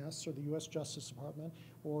INS or the U.S. Justice Department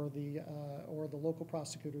or the local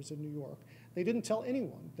prosecutors in New York. They didn't tell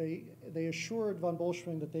anyone. They assured von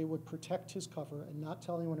Bolschwing that they would protect his cover and not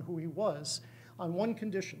tell anyone who he was on one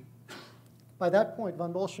condition. By that point,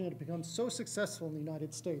 von Bolschwing had become so successful in the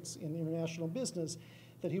United States in international business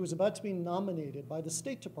that he was about to be nominated by the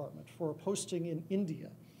State Department for a posting in India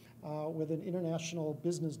with an international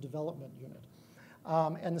business development unit.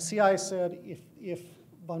 And the CIA said if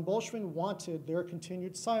von Bolschwing wanted their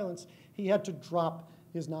continued silence, he had to drop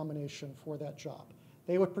his nomination for that job.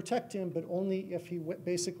 They would protect him, but only if he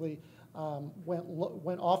basically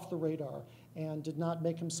went off the radar and did not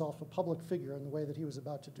make himself a public figure in the way that he was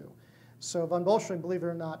about to do. So von Bolschwing, believe it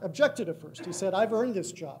or not, objected at first. He said, I've earned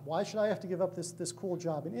this job. Why should I have to give up this cool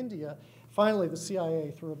job in India? Finally, the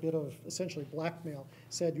CIA, through a bit of essentially blackmail,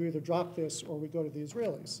 said, you either drop this or we go to the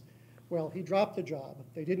Israelis. Well, he dropped the job.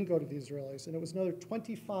 They didn't go to the Israelis, and it was another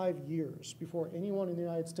 25 years before anyone in the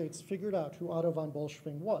United States figured out who Otto von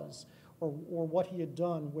Bolschwing was or what he had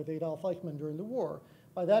done with Adolf Eichmann during the war.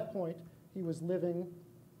 By that point, he was living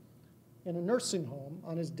in a nursing home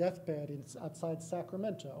on his deathbed outside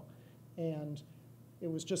Sacramento. And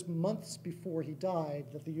it was just months before he died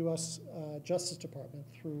that the U.S. Justice Department,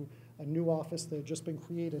 through a new office that had just been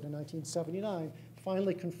created in 1979,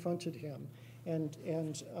 finally confronted him.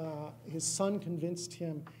 And his son convinced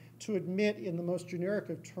him to admit in the most generic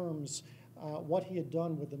of terms what he had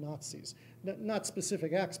done with the Nazis. Not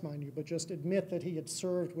specific acts, mind you, but just admit that he had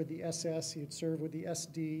served with the SS, he had served with the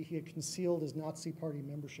SD, he had concealed his Nazi party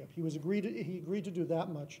membership. He agreed to do that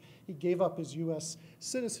much. He gave up his U.S.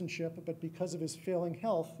 citizenship, but because of his failing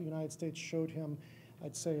health, the United States showed him,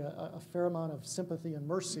 I'd say, a fair amount of sympathy and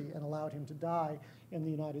mercy and allowed him to die in the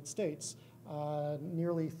United States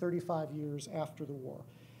nearly 35 years after the war.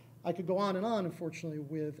 I could go on, unfortunately,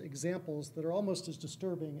 with examples that are almost as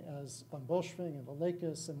disturbing as von Bolschwing and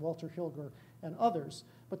Lelakis and Walter Hilger and others.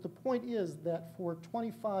 But the point is that for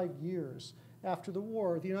 25 years after the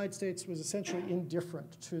war, the United States was essentially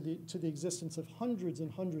indifferent to the existence of hundreds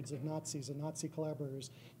and hundreds of Nazis and Nazi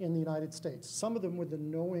collaborators in the United States, some of them with the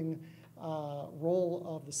knowing role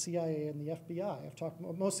of the CIA and the FBI. I've talked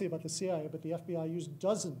mostly about the CIA, but the FBI used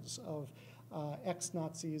dozens of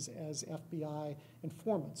ex-Nazis as FBI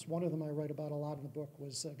informants. One of them I write about a lot in the book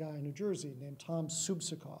was a guy in New Jersey named Tom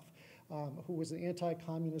Subsikoff, who was an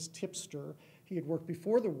anti-communist tipster. He had worked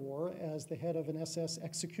before the war as the head of an SS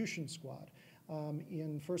execution squad,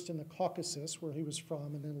 first in the Caucasus, where he was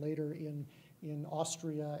from, and then later in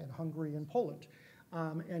Austria and Hungary and Poland.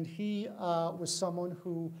 And he was someone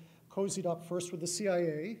who cozied up first with the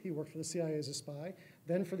CIA. He worked for the CIA as a spy,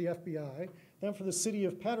 then for the FBI, then for the city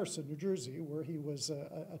of Paterson, New Jersey, where he was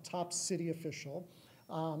a top city official.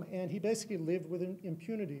 And he basically lived with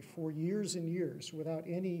impunity for years and years without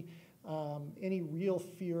any real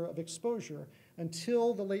fear of exposure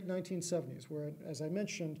until the late 1970s, where, as I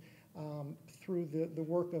mentioned, through the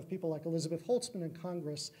work of people like Elizabeth Holtzman in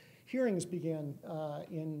Congress, hearings began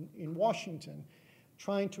in Washington,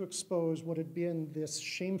 trying to expose what had been this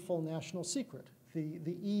shameful national secret,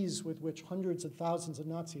 the ease with which hundreds of thousands of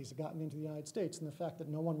Nazis had gotten into the United States, and the fact that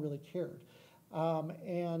no one really cared.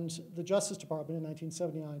 And the Justice Department in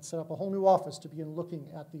 1979 set up a whole new office to begin looking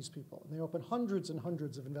at these people. And they opened hundreds and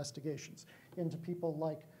hundreds of investigations into people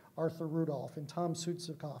like Arthur Rudolph and Tom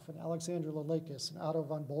Sutzikoff and Alexander Lelakis and Otto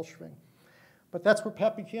von Bolschwing. But that's where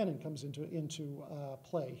Pat Buchanan comes into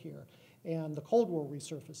play here. And the Cold War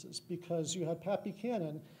resurfaces because you had Pat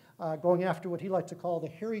Buchanan going after what he liked to call the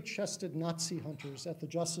hairy-chested Nazi hunters at the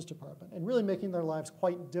Justice Department and really making their lives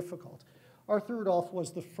quite difficult. Arthur Rudolph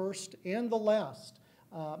was the first and the last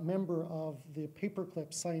member of the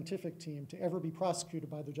paperclip scientific team to ever be prosecuted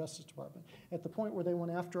by the Justice Department. At the point where they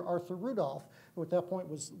went after Arthur Rudolph, who at that point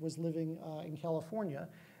was living in California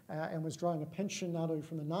and was drawing a pension not only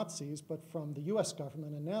from the Nazis but from the US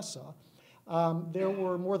government and NASA, there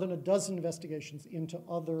were more than a dozen investigations into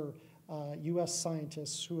other US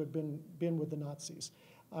scientists who had been with the Nazis.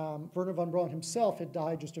 Werner von Braun himself had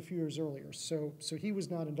died just a few years earlier, so he was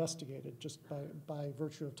not investigated just by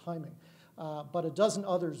virtue of timing. But a dozen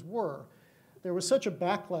others were. There was such a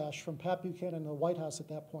backlash from Pat Buchanan in the White House at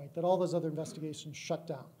that point that all those other investigations shut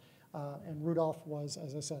down. And Rudolph was,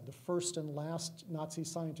 as I said, the first and last Nazi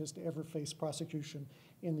scientist to ever face prosecution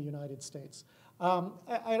in the United States.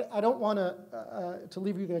 I don't want to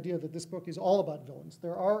leave you the idea that this book is all about villains.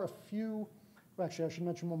 There are a few. Well, actually, I should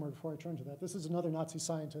mention one more before I turn to that. This is another Nazi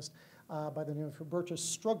scientist by the name of Hubertus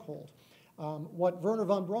Strughold. What Werner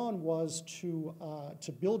von Braun was to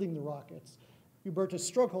building the rockets, Hubertus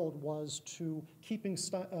Strughold was to keeping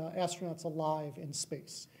astronauts alive in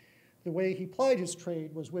space. The way he plied his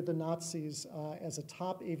trade was with the Nazis as a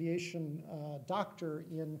top aviation doctor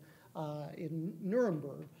in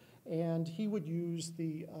Nuremberg. And he would use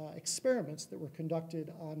the experiments that were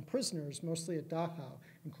conducted on prisoners, mostly at Dachau,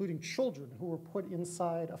 including children who were put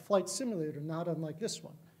inside a flight simulator not unlike this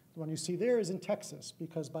one. The one you see there is in Texas,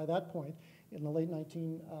 because by that point, in the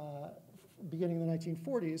beginning of the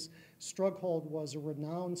 1940s, Strughold was a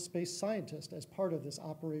renowned space scientist as part of this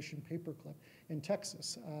Operation Paperclip in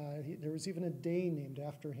Texas. There was even a day named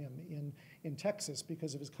after him in Texas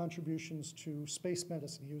because of his contributions to space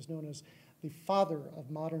medicine. He was known as the father of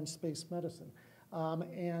modern space medicine.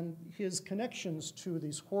 And his connections to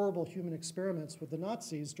these horrible human experiments with the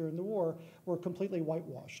Nazis during the war were completely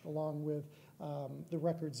whitewashed, along with the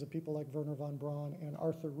records of people like Werner von Braun and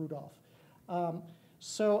Arthur Rudolph.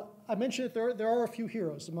 So I mentioned that there are a few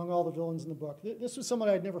heroes among all the villains in the book. This was someone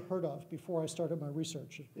I'd never heard of before I started my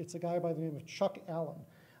research. It's a guy by the name of Chuck Allen,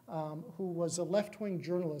 who was a left-wing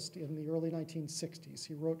journalist in the early 1960s.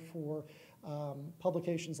 He wrote for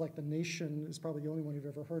publications like The Nation, is probably the only one you've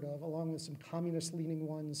ever heard of, along with some communist-leaning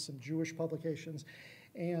ones, some Jewish publications.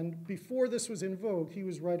 And before this was in vogue, he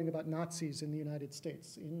was writing about Nazis in the United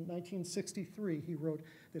States. In 1963, he wrote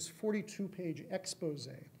this 42-page expose,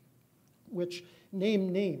 which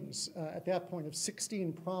named names at that point of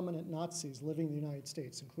 16 prominent Nazis living in the United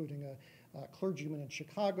States, including a clergyman in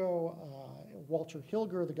Chicago, Walter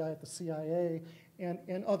Hilger, the guy at the CIA,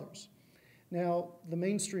 and others. Now, the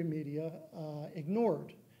mainstream media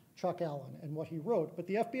ignored Chuck Allen and what he wrote, but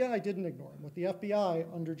the FBI didn't ignore him. What the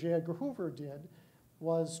FBI under J. Edgar Hoover did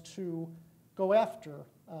was to go after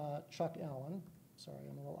Chuck Allen. Sorry,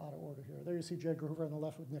 I'm a little out of order here. There you see J. Edgar Hoover on the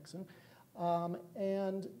left with Nixon.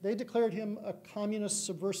 And they declared him a communist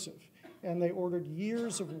subversive, and they ordered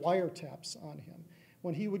years of wiretaps on him.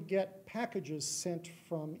 When he would get packages sent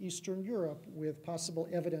from Eastern Europe with possible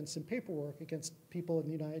evidence and paperwork against people in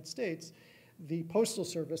the United States, the Postal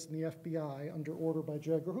Service and the FBI, under order by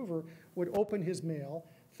J. Edgar Hoover, would open his mail,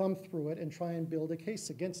 thumb through it, and try and build a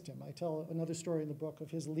case against him. I tell another story in the book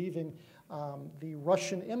of his leaving the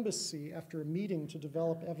Russian embassy after a meeting to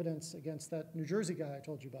develop evidence against that New Jersey guy I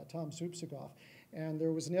told you about, Tom Sutzikoff. And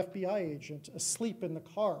there was an FBI agent asleep in the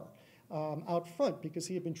car out front because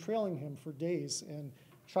he had been trailing him for days. And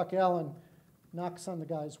Chuck Allen knocks on the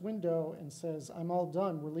guy's window and says, "I'm all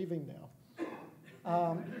done, we're leaving now."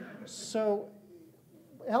 So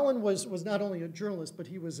Allen was not only a journalist, but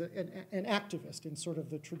he was an activist in sort of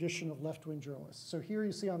the tradition of left-wing journalists. So here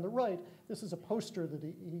you see on the right, this is a poster that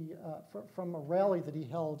he from a rally that he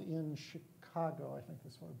held in Chicago, I think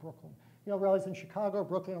this was Brooklyn. He held rallies in Chicago,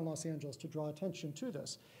 Brooklyn, and Los Angeles to draw attention to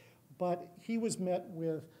this. But he was met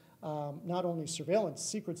with not only surveillance,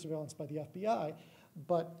 secret surveillance by the FBI,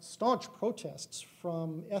 but staunch protests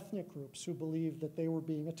from ethnic groups who believed that they were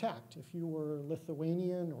being attacked. If you were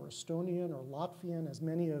Lithuanian or Estonian or Latvian, as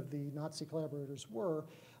many of the Nazi collaborators were,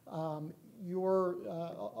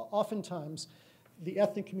 oftentimes the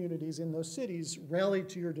ethnic communities in those cities rallied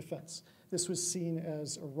to your defense. This was seen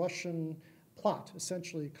as a Russian plot,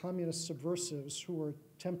 essentially communist subversives who were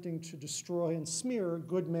attempting to destroy and smear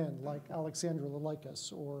good men like Alexander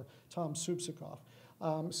Lelaikas or Tom Subsikov.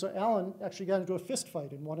 So Alan actually got into a fist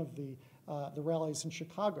fight in one of the rallies in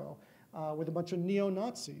Chicago with a bunch of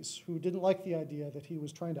neo-Nazis who didn't like the idea that he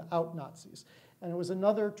was trying to out Nazis. And it was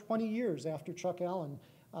another 20 years after Chuck Allen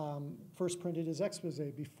first printed his expose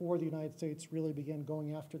before the United States really began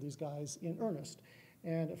going after these guys in earnest.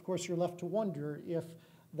 And of course, you're left to wonder if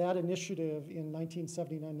that initiative in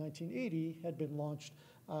 1979, 1980 had been launched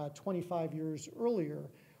 25 years earlier,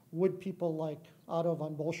 would people like Otto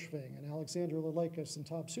von Bolschwing and Alexander Lelaikas and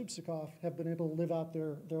Tom Subsikov have been able to live out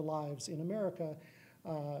their lives in America,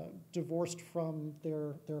 divorced from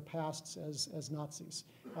their pasts as Nazis?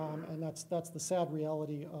 And that's the sad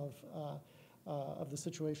reality of the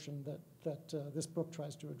situation that this book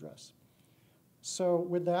tries to address. So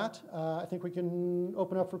with that, I think we can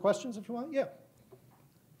open up for questions if you want. Yeah.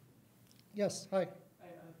 Yes, hi.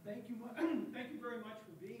 Thank you very much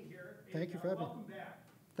for being here. Thank you for having me. Welcome back.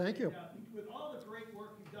 Thank you. With all the great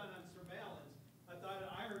work you've done on surveillance, I thought an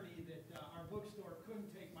irony that our bookstore couldn't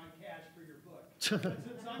take my cash for your book. But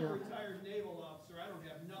since I'm a retired naval officer, I don't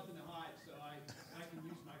have nothing to hide, so I can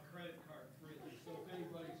use my credit card freely. So if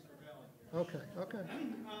anybody's surveilling. Okay, okay.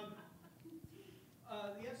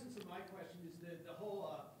 The essence of my question is that the whole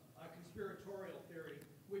conspiratorial theory,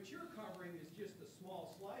 which you're covering, is just a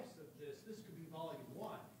small slice of this. This could be volume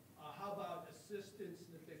 1. How about assistance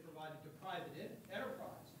that they provided to private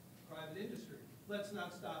enterprise, private industry? Let's not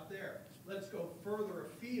stop there. Let's go further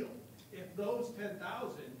afield. If those 10,000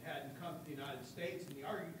 hadn't come to the United States, and the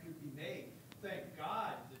argument could be made, thank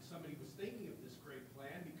God that somebody was thinking of this great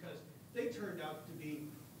plan, because they turned out to be,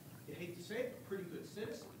 you hate to say it, but pretty good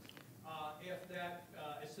citizens. If that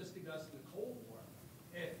assisting us in the Cold War.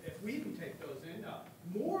 If we didn't take those in,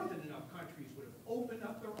 more than enough countries would have opened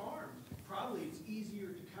up their arms. Probably it's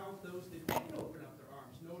easier to count those that didn't open up their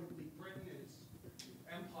arms, notably Britain and its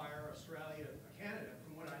empire, Australia, Canada.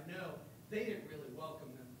 From what I know, they didn't really welcome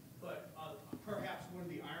them. But perhaps one of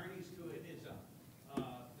the ironies to it is the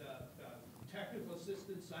technical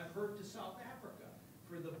assistance I've heard to South Africa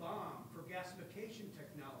for the bomb, for gasification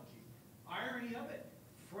technology. Irony of it,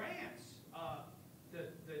 France, the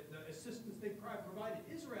assistance they provided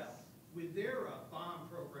Israel with their bomb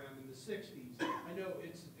program in the 60s. I know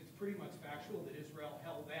it's pretty much factual that Israel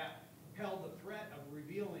held the threat of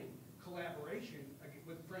revealing collaboration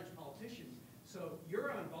with French politicians. So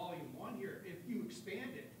you're on volume 1 here. If you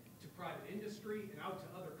expand it to private industry and out to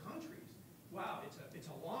other countries, wow, it's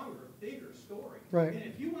a longer, bigger story. Right. And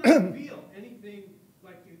if you want to reveal anything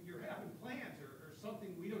like you're having plans or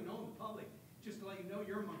something we don't know in the public, just to let you know,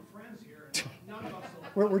 you're among friends here. And none of us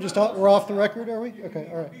will, We're off the record, are we? Okay,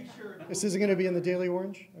 all right. be sure This isn't going to be in the Daily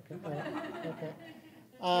Orange? Okay, all right,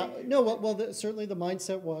 okay. No, well, certainly the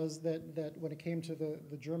mindset was that when it came to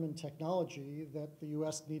the German technology, that the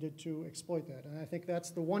U.S. needed to exploit that. And I think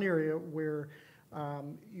that's the one area where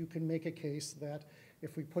you can make a case that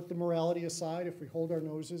if we put the morality aside, if we hold our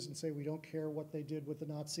noses and say we don't care what they did with the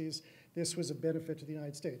Nazis, this was a benefit to the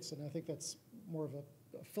United States. And I think that's more of a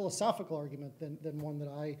philosophical argument than one that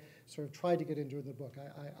I sort of tried to get into in the book.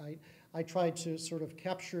 I tried to sort of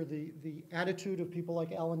capture the attitude of people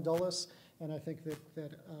like Alan Dulles, and I think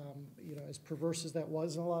that you know, as perverse as that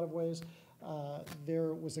was in a lot of ways,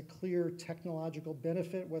 there was a clear technological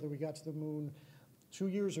benefit, whether we got to the moon 2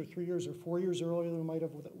 years or 3 years or 4 years earlier than we might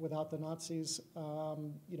have without the Nazis.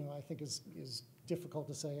 You know, I think is difficult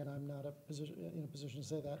to say, and I'm not in a position to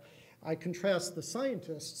say that. I contrast the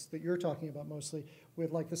scientists that you're talking about mostly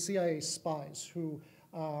with like the CIA spies who,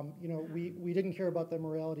 you know, we didn't care about their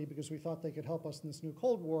morality because we thought they could help us in this new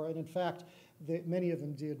Cold War, and in fact, many of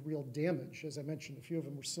them did real damage. As I mentioned, a few of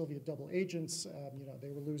them were Soviet double agents. You know, they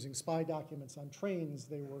were losing spy documents on trains.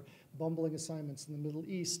 They were bumbling assignments in the Middle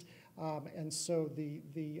East. And so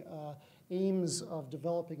the aims of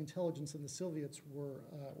developing intelligence in the Soviets were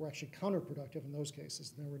actually counterproductive in those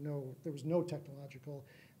cases. There was no technological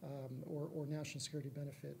or national security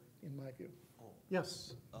benefit, in my view. Oh.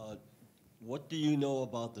 Yes. What do you know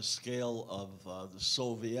about the scale of the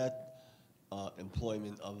Soviet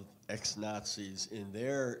employment of ex-Nazis in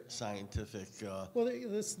their scientific? Well,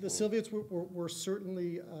 the Soviets were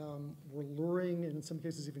certainly were luring and in some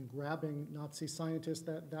cases even grabbing Nazi scientists.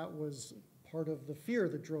 That was part of the fear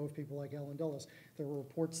that drove people like Alan Dulles. There were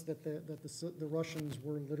reports that the Russians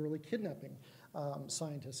were literally kidnapping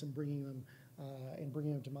scientists and bringing them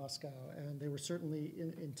to Moscow, and they were certainly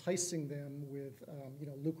enticing them with you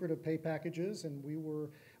know, lucrative pay packages, and we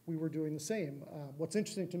we were doing the same. What's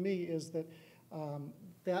interesting to me is that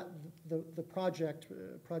the project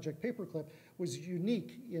Paperclip was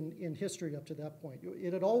unique in history up to that point.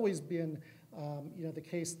 It had always been the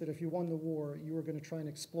case that if you won the war, you were going to try and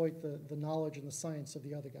exploit the knowledge and the science of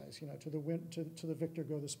the other guys. To the victor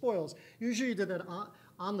go the spoils. Usually you did that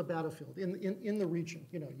on the battlefield, in the region.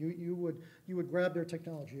 You would grab their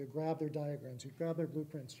technology, you'd grab their diagrams, you'd grab their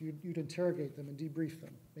blueprints, you'd interrogate them and debrief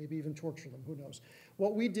them, maybe even torture them, who knows.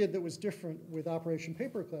 What we did that was different with Operation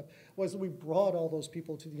Paperclip was that we brought all those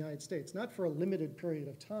people to the United States, not for a limited period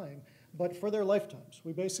of time, but for their lifetimes.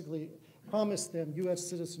 We basically promised them U.S.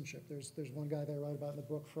 citizenship. There's one guy that I write about in the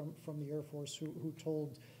book from the Air Force who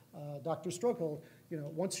told Dr. Strokel,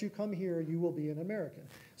 once you come here, you will be an American.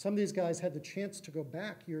 Some of these guys had the chance to go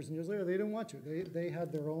back years and years later. They didn't want to. They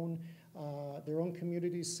had their own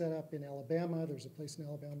communities set up in Alabama. There's a place in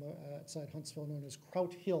Alabama outside Huntsville known as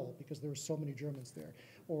Kraut Hill because there were so many Germans there,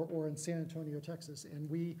 or in San Antonio, Texas. And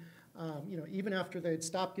we, even after they'd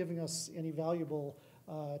stopped giving us any valuable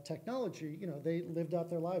technology, they lived out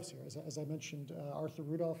their lives here. As I mentioned, Arthur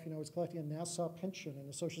Rudolph, was collecting a Nassau pension and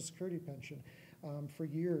a Social Security pension for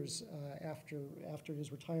years after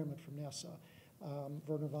his retirement from Nassau.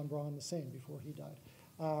 Werner von Braun the same before he died.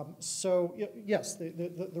 So yes,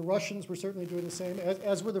 the Russians were certainly doing the same,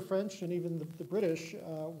 as were the French, and even the British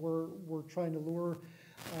were trying to lure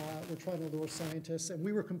scientists, and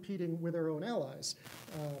we were competing with our own allies.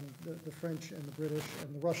 The French and the British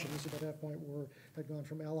and the Russians at that point had gone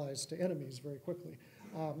from allies to enemies very quickly.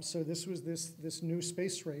 So this was this new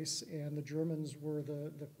space race, and the Germans were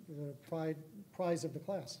the prize of the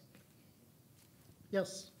class.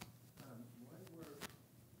 Yes? Why were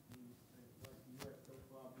the U.S. so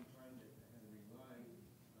far behind it and relying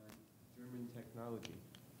on German technology?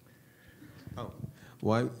 Oh.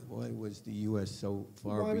 Why was the U.S. so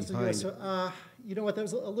far behind? The US, you know what, that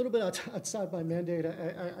was a little bit outside my mandate.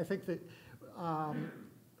 I think that, I'm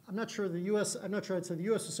not sure I'd say the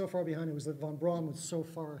U.S. was so far behind. It was that von Braun was so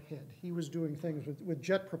far ahead. He was doing things with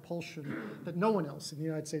jet propulsion that no one else in the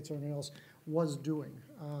United States or anyone else was doing.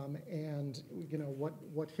 And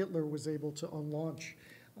what Hitler was able to unlaunch,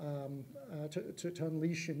 to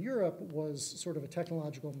unleash in Europe was sort of a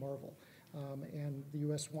technological marvel. And the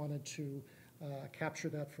U.S. wanted to capture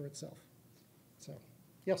that for itself. So,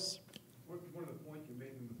 yes? One of the points you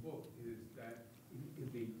make in the book is that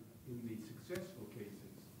in the successful cases,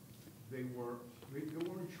 they weren't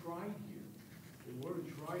tried here. They weren't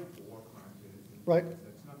tried for war crimes. Right.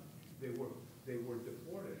 That's not. They were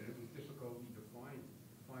deported, and it was difficult to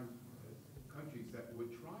find countries that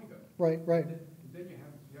would try them. Right. And then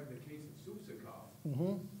you have the case of Susakov,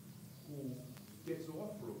 who gets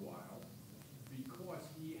off for a while because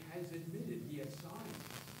he has admitted, he has signed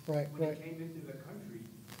when he came into the country,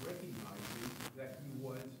 recognizing that he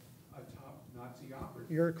was a top Nazi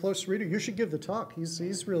operative. You're a close reader. You should give the talk.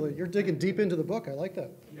 He's really, you're digging deep into the book. I like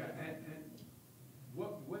that. Yeah, and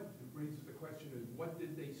what raises the question is, what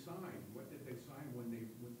did they sign? What did they sign when they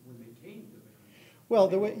came to the country? Well,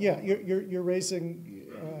 you're raising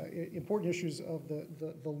important issues of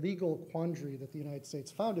the legal quandary that the United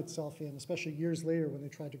States found itself in, especially years later when they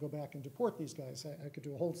tried to go back and deport these guys. I could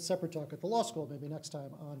do a whole separate talk at the law school maybe next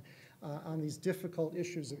time on these difficult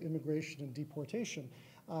issues of immigration and deportation.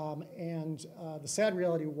 The sad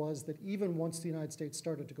reality was that even once the United States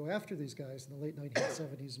started to go after these guys in the late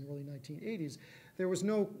 1970s and early 1980s, there was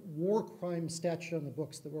no war crime statute on the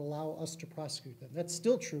books that would allow us to prosecute them. That's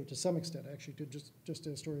still true to some extent. I actually did just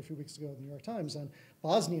a story a few weeks ago in the New York Times on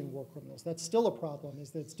Bosnian war criminals. That's still a problem,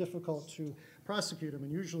 is that it's difficult to prosecute them,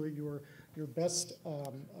 and usually your best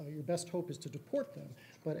hope is to deport them.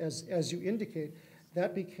 But as you indicate,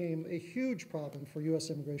 that became a huge problem for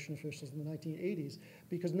U.S. immigration officials in the 1980s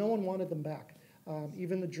because no one wanted them back.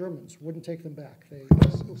 Even the Germans wouldn't take them back.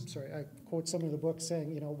 I quote some of the book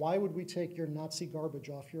saying, why would we take your Nazi garbage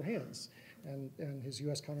off your hands? And his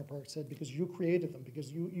U.S. counterpart said, because you created them,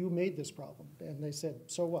 because you made this problem. And they said,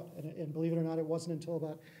 so what? And believe it or not, it wasn't until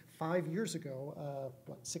about 5 years ago,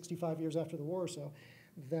 65 years after the war or so,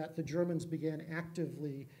 that the Germans began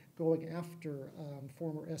actively going after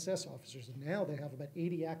former SS officers. And now they have about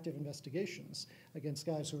 80 active investigations against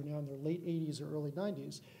guys who are now in their late 80s or early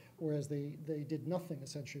 90s, whereas they did nothing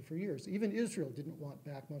essentially for years. Even Israel didn't want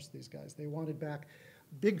back most of these guys. They wanted back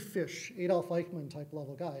big fish, Adolf Eichmann type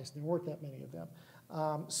level guys. There weren't that many of them.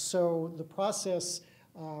 So the process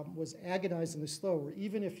was agonizingly slow, where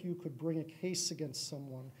even if you could bring a case against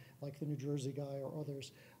someone, like the New Jersey guy or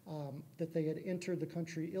others, that they had entered the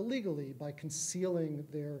country illegally by concealing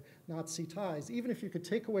their Nazi ties, even if you could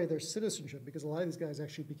take away their citizenship, because a lot of these guys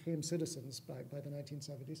actually became citizens by the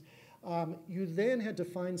 1970s, you then had to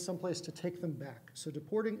find someplace to take them back. So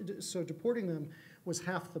deporting them was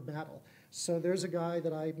half the battle. So there's a guy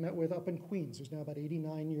that I met with up in Queens, who's now about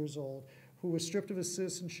 89 years old, who was stripped of his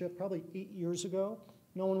citizenship probably 8 years ago.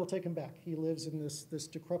 No one will take him back. He lives in this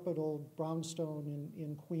decrepit old brownstone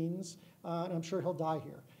in Queens, and I'm sure he'll die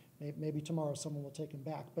here. Maybe tomorrow someone will take him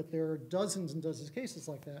back. But there are dozens and dozens of cases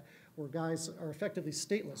like that where guys are effectively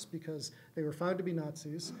stateless because they were found to be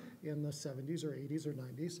Nazis in the 70s or 80s or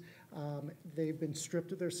 90s. They've been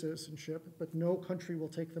stripped of their citizenship, but no country will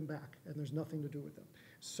take them back, and there's nothing to do with them.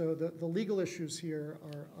 So the legal issues here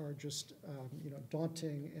are just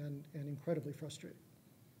daunting and incredibly frustrating.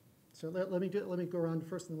 So let me go around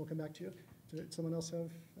first, and then we'll come back to you. Did someone else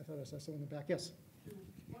have? I thought I saw someone in the back. Yes. To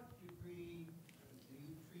what degree do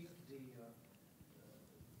you treat the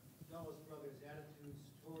Dulles brothers' attitudes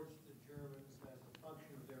towards the Germans as a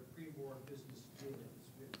function of their pre-war business dealings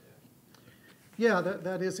with them? Yeah,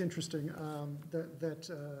 that is interesting.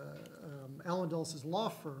 Alan Dulles' law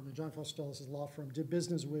firm, and John Foster Dulles' law firm, did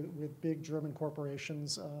business with big German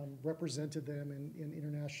corporations, represented them in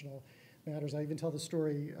international matters. I even tell the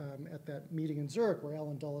story at that meeting in Zurich where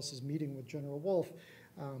Alan Dulles is meeting with General Wolf.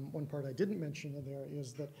 One part I didn't mention in there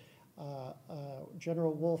is that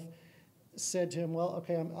General Wolf said to him, well,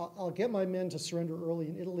 okay, I'll get my men to surrender early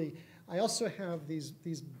in Italy. I also have these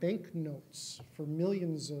banknotes for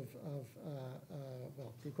millions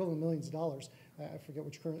well, the equivalent of millions of dollars. I forget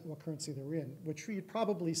what currency they were in, which he had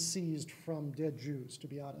probably seized from dead Jews, to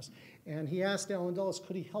be honest. And he asked Alan Dulles,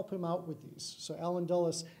 could he help him out with these? So Alan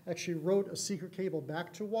Dulles actually wrote a secret cable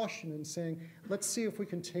back to Washington saying, let's see if we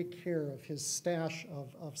can take care of his stash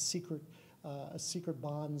of secret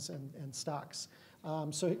bonds and stocks.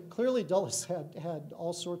 So clearly Dulles had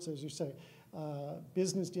all sorts, as you say,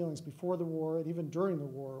 business dealings before the war and even during the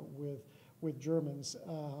war with Germans,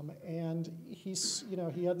 and he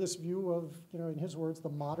had this view of, in his words, the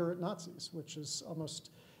moderate Nazis, which is almost,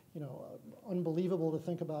 unbelievable to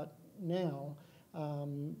think about now.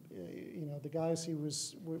 The guys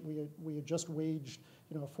we had just waged,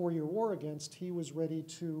 a 4-year war against, he was ready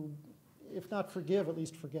to, if not forgive, at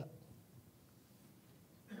least forget.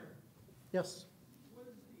 Yes. What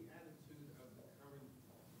is the attitude of the current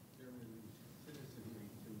German citizenry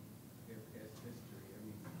to their past history? I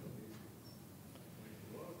mean,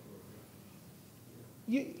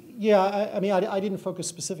 Yeah, I didn't focus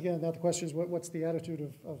specifically on that. The question is, what's the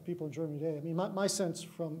attitude of people in Germany today? I mean, my sense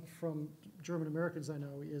from German Americans I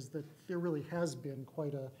know is that there really has been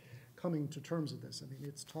quite a coming to terms with this. I mean,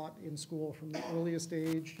 it's taught in school from the earliest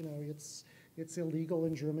age. It's illegal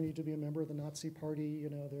in Germany to be a member of the Nazi Party.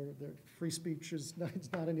 Their free speech is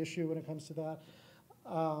not an issue when it comes to that.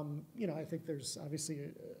 I think there's obviously a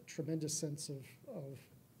tremendous sense of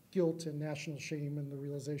guilt and national shame and the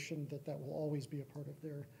realization that will always be a part of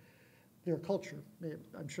their culture.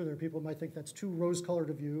 I'm sure there are people who might think that's too rose-colored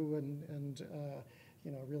a view, and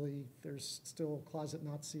really there's still closet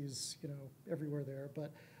Nazis, everywhere there.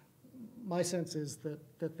 But my sense is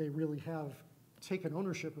that they really have taken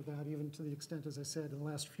ownership of that, even to the extent, as I said, in the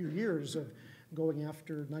last few years of going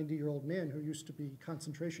after 90-year-old men who used to be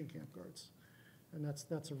concentration camp guards. And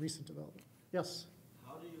that's a recent development. Yes?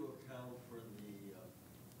 How do you account for the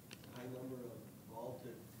high number of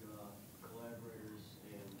Baltic collaborators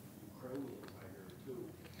and Ukrainians, I heard,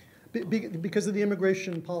 too? Because of the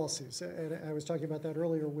immigration policies. And I was talking about that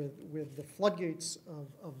earlier with the floodgates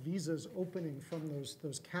of visas opening from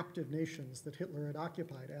those captive nations that Hitler had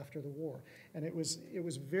occupied after the war. And it was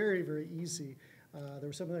very, very easy. There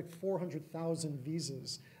were something like 400,000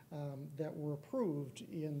 visas that were approved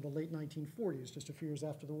in the late 1940s, just a few years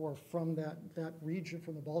after the war, from that region,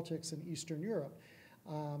 from the Baltics and Eastern Europe.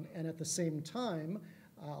 And at the same time,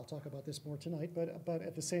 I'll talk about this more tonight, but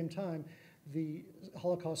at the same time, the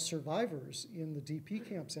Holocaust survivors in the DP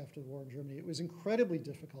camps after the war in Germany, it was incredibly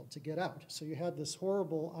difficult to get out. So you had this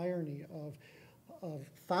horrible irony of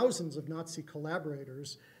thousands of Nazi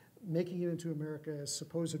collaborators making it into America as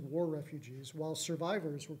supposed war refugees, while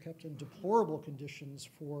survivors were kept in deplorable conditions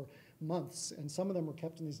for months, and some of them were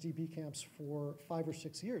kept in these DP camps for 5 or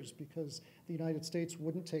 6 years because the United States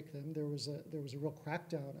wouldn't take them. There was a real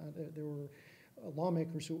crackdown. There were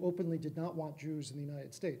lawmakers who openly did not want Jews in the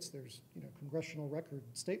United States. There's congressional record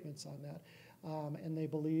statements on that. And they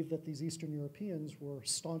believed that these Eastern Europeans were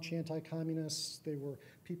staunch anti-communists. They were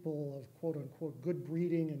people of quote-unquote good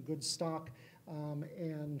breeding and good stock.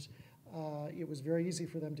 It was very easy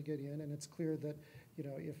for them to get in, and it's clear that, you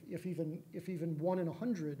know, if even 1 in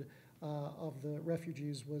 100 of the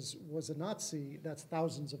refugees was a Nazi, that's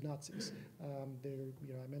thousands of Nazis.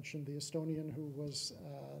 You know, I mentioned the Estonian who was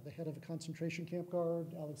the head of a concentration camp guard.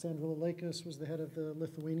 Alexandra Lelakis was the head of the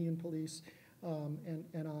Lithuanian police, and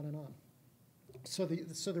on and on. So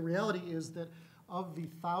the reality is that of the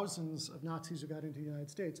thousands of Nazis who got into the United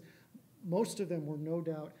States, most of them were no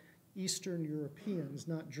doubt Eastern Europeans,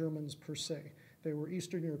 not Germans per se. They were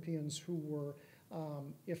Eastern Europeans who were,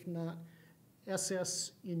 if not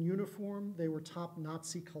SS in uniform, they were top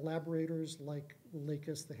Nazi collaborators like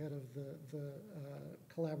Lelakis, the head of the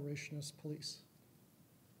collaborationist police.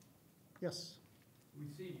 Yes? We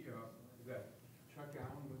see that Chuck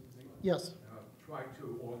Allen was his name? Yes. Tried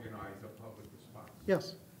to organize a public response.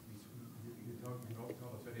 Yes. You tell us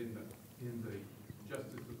that in the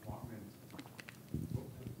Justice Department,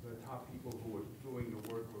 the top people who were doing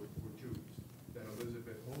the work were Jews. That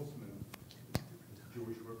Elizabeth Holzman,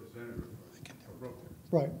 Jewish representative of Brooklyn.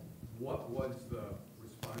 Right. What was the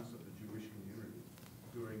response of the Jewish community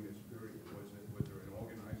during this period? Was there an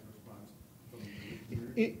organized response from the Jewish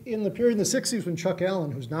community? In the period in the 60s when Chuck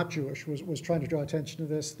Allen, who's not Jewish, was trying to draw attention to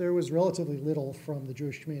this, there was relatively little from the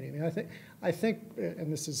Jewish community. I mean, I think,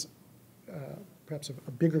 and this is perhaps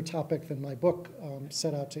a bigger topic than my book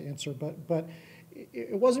set out to answer, but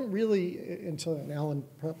it wasn't really until, and Alan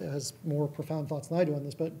probably has more profound thoughts than I do on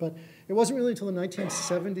this, but it wasn't really until the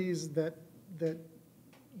 1970s that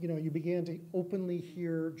you know, you began to openly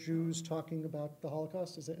hear Jews talking about the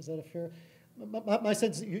Holocaust. Is that a fair? My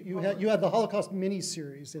sense, you had the Holocaust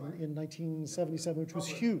miniseries in 1977, which was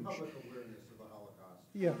huge. Public awareness of the Holocaust.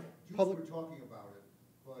 Yeah. Jews Public, were talking about it,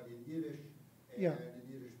 but in Yiddish and Yeah.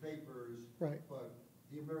 in Yiddish papers. Right. But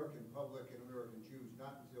the American public and American Jews,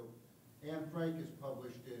 not until Anne Frank is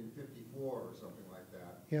published in '54 or something like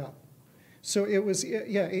that. yeah. So it was,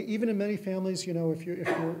 yeah, even in many families, you know, if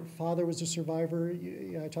your father was a survivor,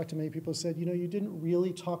 I talked to many people who said, you know, you didn't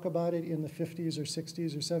really talk about it in the 50s or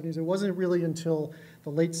 60s or 70s. It wasn't really until the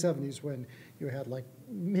late 70s when you had like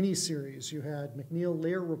miniseries, you had McNeil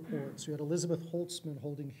Lehrer reports, you had Elizabeth Holtzman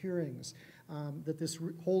holding hearings, that this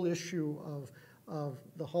whole issue of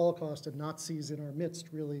the Holocaust and Nazis in our midst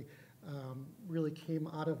really came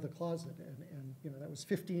out of the closet, and you know, that was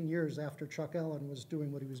 15 years after Chuck Allen was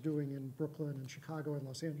doing what he was doing in Brooklyn and Chicago and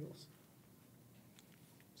Los Angeles.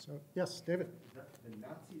 So, yes, David. The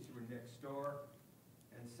Nazis were next door,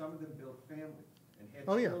 and some of them built families and had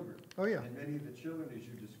Oh, yeah. children. Oh, yeah. And many of the children, as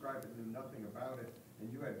you described it, knew nothing about it.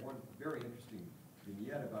 And you had one very interesting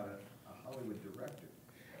vignette about a Hollywood director.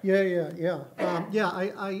 Yeah.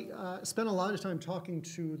 I spent a lot of time talking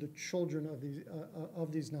to the children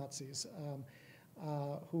of these Nazis,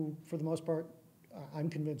 who, for the most part, I'm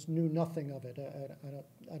convinced knew nothing of it.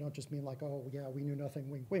 I don't just mean like, oh yeah, we knew nothing,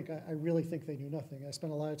 wink, wink. I really think they knew nothing. I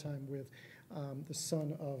spent a lot of time with the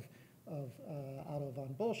son of Otto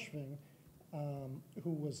von Bolschwing,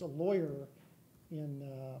 who was a lawyer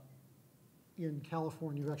in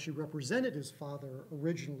California, who actually represented his father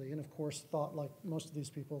originally, and of course thought, like most of these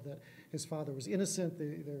people, that his father was innocent,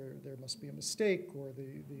 there must be a mistake, or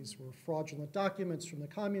these were fraudulent documents from the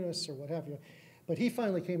communists, or what have you. But he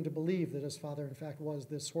finally came to believe that his father, in fact, was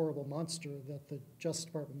this horrible monster that the Justice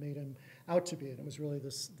Department made him out to be, and it was really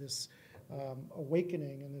this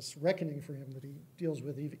awakening and this reckoning for him that he deals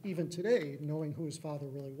with even today, knowing who his father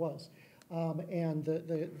really was. And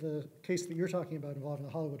the case that you're talking about involving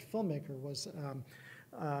the Hollywood filmmaker was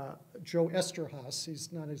Joe Esterhaus.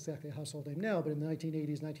 He's not exactly a household name now, but in the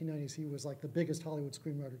 1980s, 1990s, he was like the biggest Hollywood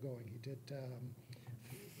screenwriter going. He did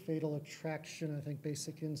Fatal Attraction, I think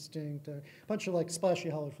Basic Instinct, a bunch of like splashy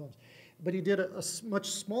Hollywood films. But he did a much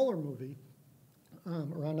smaller movie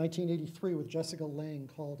around 1983 with Jessica Lange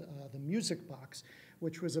called The Music Box,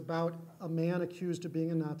 which was about a man accused of being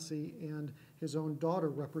a Nazi and his own daughter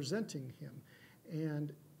representing him.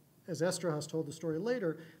 And as Esterhaus told the story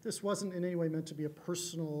later, this wasn't in any way meant to be a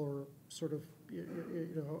personal or sort of,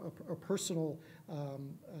 a personal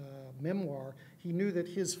memoir. He knew that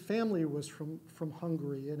his family was from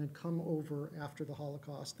Hungary and had come over after the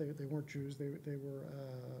Holocaust. They weren't Jews, they were,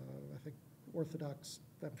 I think, Orthodox,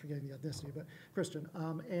 I'm forgetting the ethnicity, but Christian.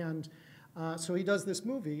 So he does this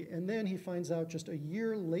movie, and then he finds out just a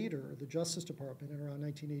year later, the Justice Department, in around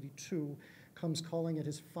 1982, comes calling at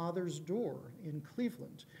his father's door in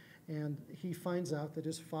Cleveland. And he finds out that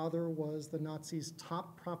his father was the Nazis'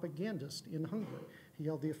 top propagandist in Hungary. He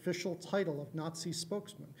held the official title of Nazi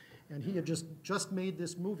spokesman. And he had just made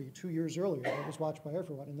this movie 2 years earlier that was watched by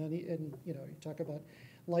everyone. And then you talk about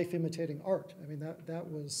life imitating art. I mean, that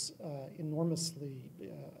was enormously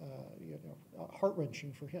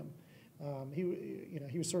heart-wrenching for him.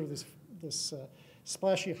 He was sort of this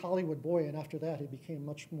splashy Hollywood boy, and after that he became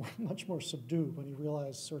much more subdued when he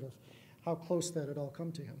realized sort of how close that had all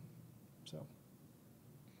come to him. So,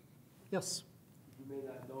 yes? You may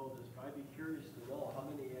not know this, but I'd be curious to know how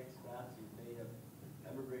many ex-Nazis may have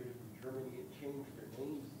emigrated from Germany and changed their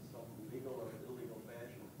names in some legal or illegal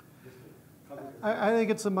fashion. Just to cover I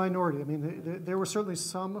think it's a minority. I mean, there were certainly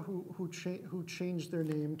some who changed their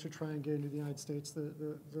name to try and get into the United States.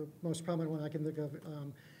 The most prominent one I can think of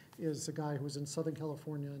is a guy who was in Southern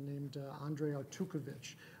California named Andrei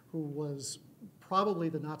Artukovich, who was probably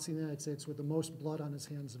the Nazi in the United States with the most blood on his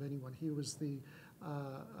hands of anyone. He was the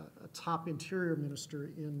top interior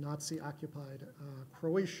minister in Nazi-occupied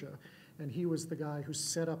Croatia, and he was the guy who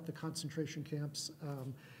set up the concentration camps.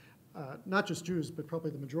 Not just Jews, but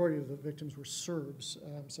probably the majority of the victims were Serbs.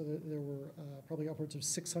 So there were probably upwards of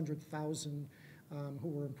 600,000 who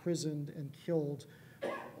were imprisoned and killed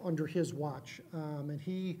under his watch. And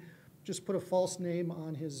he just put a false name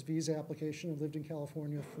on his visa application and lived in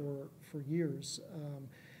California for years.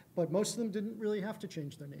 But most of them didn't really have to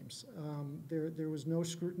change their names. There was no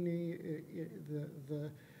scrutiny.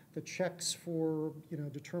 The checks for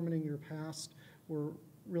determining your past were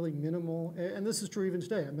really minimal, and this is true even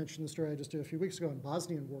today. I mentioned the story I just did a few weeks ago in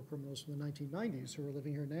Bosnian war criminals from the 1990s who are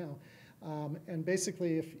living here now. And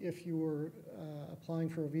basically, if you were applying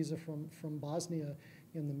for a visa from Bosnia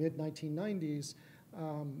in the mid-1990s,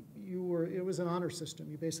 it was an honor system.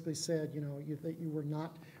 You basically said, that you were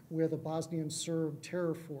not with the Bosnian Serb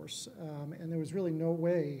terror force, and there was really no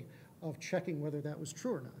way of checking whether that was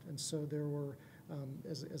true or not. And so there were,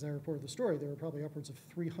 as I reported the story, there were probably upwards of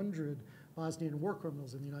 300 Bosnian war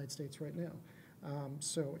criminals in the United States right now.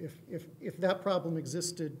 So if that problem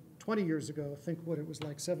existed 20 years ago, think what it was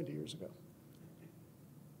like 70 years ago.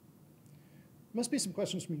 Must be some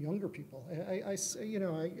questions from younger people.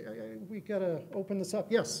 We gotta open this up.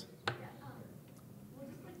 Yes? Well,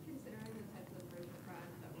 just like considering the types of racial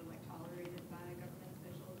crimes that were like tolerated by government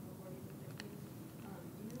officials in the 40s and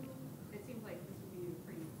 50s, it seems like this would be a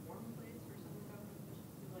pretty warm place for some government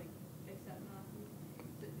officials to like accept Nazis.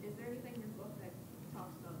 Is there anything in your book that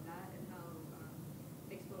talks about that and how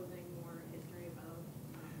exposing more history about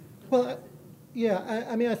the yeah,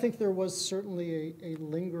 I mean, I think there was certainly a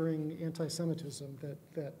lingering anti-Semitism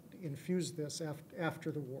that infused this after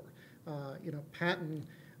the war. Patton,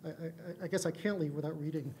 I guess I can't leave without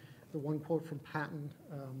reading the one quote from Patton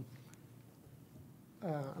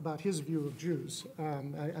about his view of Jews.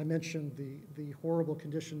 I mentioned the horrible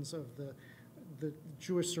conditions of the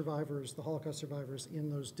Jewish survivors, the Holocaust survivors, in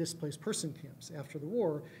those displaced person camps after the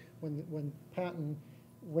war. When Patton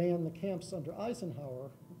ran the camps under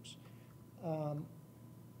Eisenhower,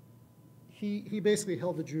 he basically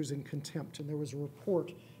held the Jews in contempt, and there was a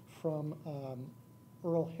report from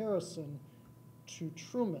Earl Harrison to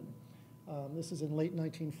Truman. This is in late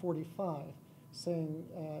 1945,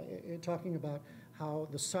 talking about how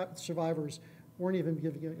the survivors weren't even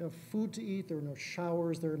given enough food to eat. There were no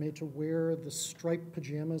showers. They were made to wear the striped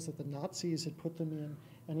pajamas that the Nazis had put them in.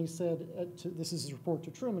 And he said, this is his report to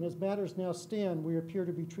Truman, as matters now stand, we appear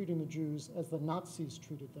to be treating the Jews as the Nazis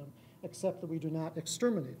treated them, except that we do not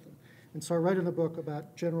exterminate them. And so I write in the book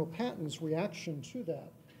about General Patton's reaction to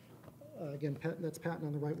that. Again, that's Patton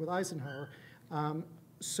on the right with Eisenhower.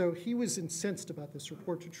 So he was incensed about this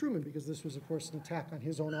report to Truman because this was, of course, an attack on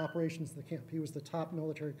his own operations in the camp. He was the top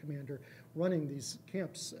military commander running these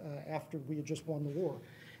camps after we had just won the war.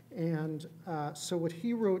 And so what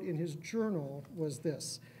he wrote in his journal was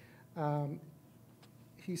this.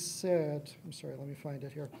 He said, I'm sorry, let me find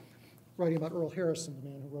it here. Writing about Earl Harrison, the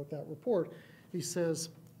man who wrote that report, he says,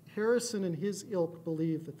 Harrison and his ilk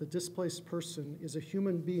believe that the displaced person is a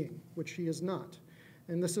human being, which he is not.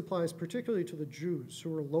 And this applies particularly to the Jews,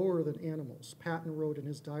 who are lower than animals, Patton wrote in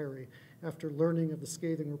his diary after learning of the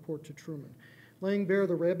scathing report to Truman. Laying bare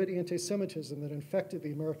the rabid anti-Semitism that infected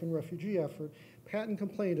the American refugee effort, Patton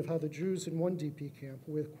complained of how the Jews in one DP camp,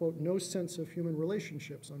 with, quote, no sense of human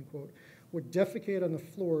relationships, unquote, would defecate on the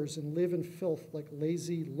floors and live in filth like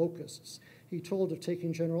lazy locusts. He told of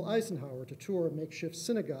taking General Eisenhower to tour a makeshift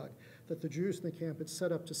synagogue that the Jews in the camp had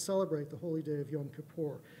set up to celebrate the holy day of Yom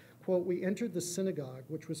Kippur. Quote, we entered the synagogue,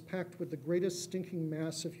 which was packed with the greatest stinking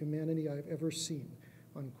mass of humanity I've ever seen,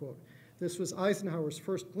 unquote. This was Eisenhower's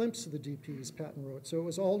first glimpse of the DPs, Patton wrote, so it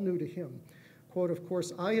was all new to him. Quote, of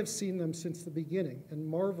course, I have seen them since the beginning and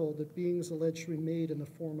marvel that beings alleged to be made in the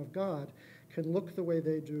form of God can look the way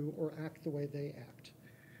they do or act the way they act.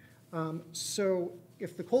 So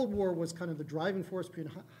if the Cold War was kind of the driving force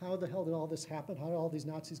between how the hell did all this happen, how did all these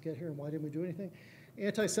Nazis get here, and why didn't we do anything,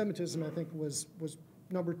 anti-Semitism, I think, was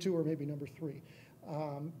number 2 or maybe number 3.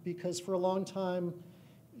 Because for a long time,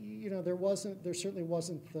 there certainly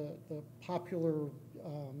wasn't the popular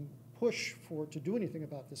push to do anything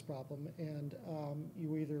about this problem, and you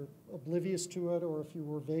were either oblivious to it, or if you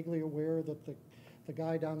were vaguely aware that the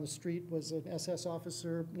guy down the street was an SS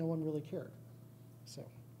officer, no one really cared. So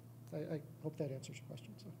I hope that answers your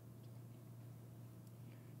question. So.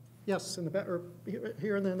 Yes, in the back, or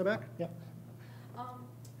here and then in the back? Yeah.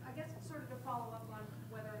 I guess sort of to follow up on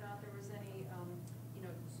whether or not there was any,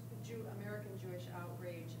 American Jewish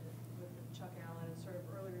outrage with Chuck Allen and sort of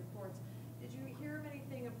early reports. Did you hear of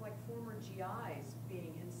anything of like former GIs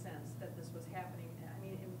being incensed that this was happening? I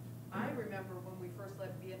mean, I remember when we first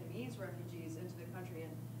let Vietnamese refugees into the country,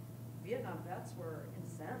 and Vietnam vets were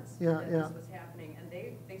incensed that this was happening, and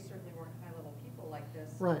they certainly weren't high-level people like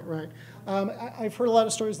this. Right, right. I've heard a lot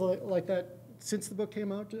of stories like that since the book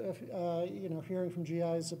came out, hearing from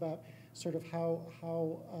GIs about sort of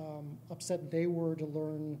how upset they were to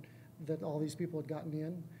learn that all these people had gotten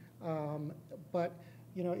in. But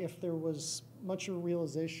if there was much of a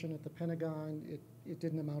realization at the Pentagon, it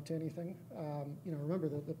didn't amount to anything. Remember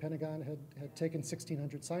that the Pentagon had taken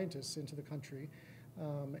 1,600 scientists into the country,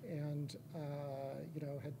 and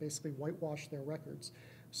had basically whitewashed their records.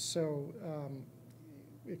 So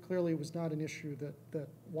it clearly was not an issue that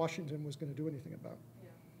Washington was going to do anything about. Yeah.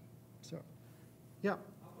 So, yeah.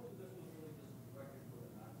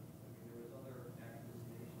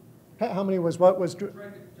 How many was what was?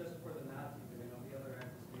 Directed just for the Nazis, I mean, on the other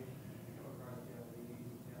active stations, you come across Japanese,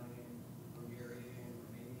 Italian, Hungarian,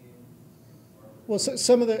 Romanian. Well, so,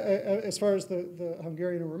 some of the, as far as the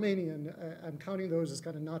Hungarian and Romanian, I'm counting those as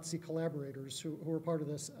kind of Nazi collaborators who were part of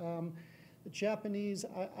this. The Japanese,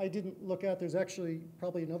 I didn't look at. There's actually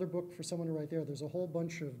probably another book for someone to write there. There's a whole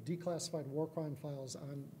bunch of declassified war crime files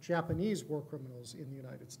on Japanese war criminals in the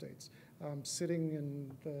United States, sitting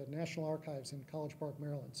in the National Archives in College Park,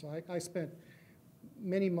 Maryland. So I spent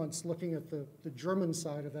many months looking at the German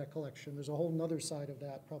side of that collection. There's a whole other side of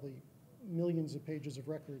that, probably millions of pages of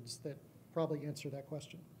records that probably answer that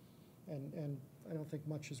question. And I don't think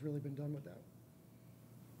much has really been done with that.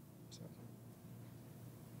 So.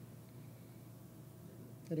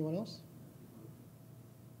 Anyone else?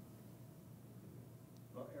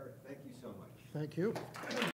 Well, Eric, thank you so much. Thank you.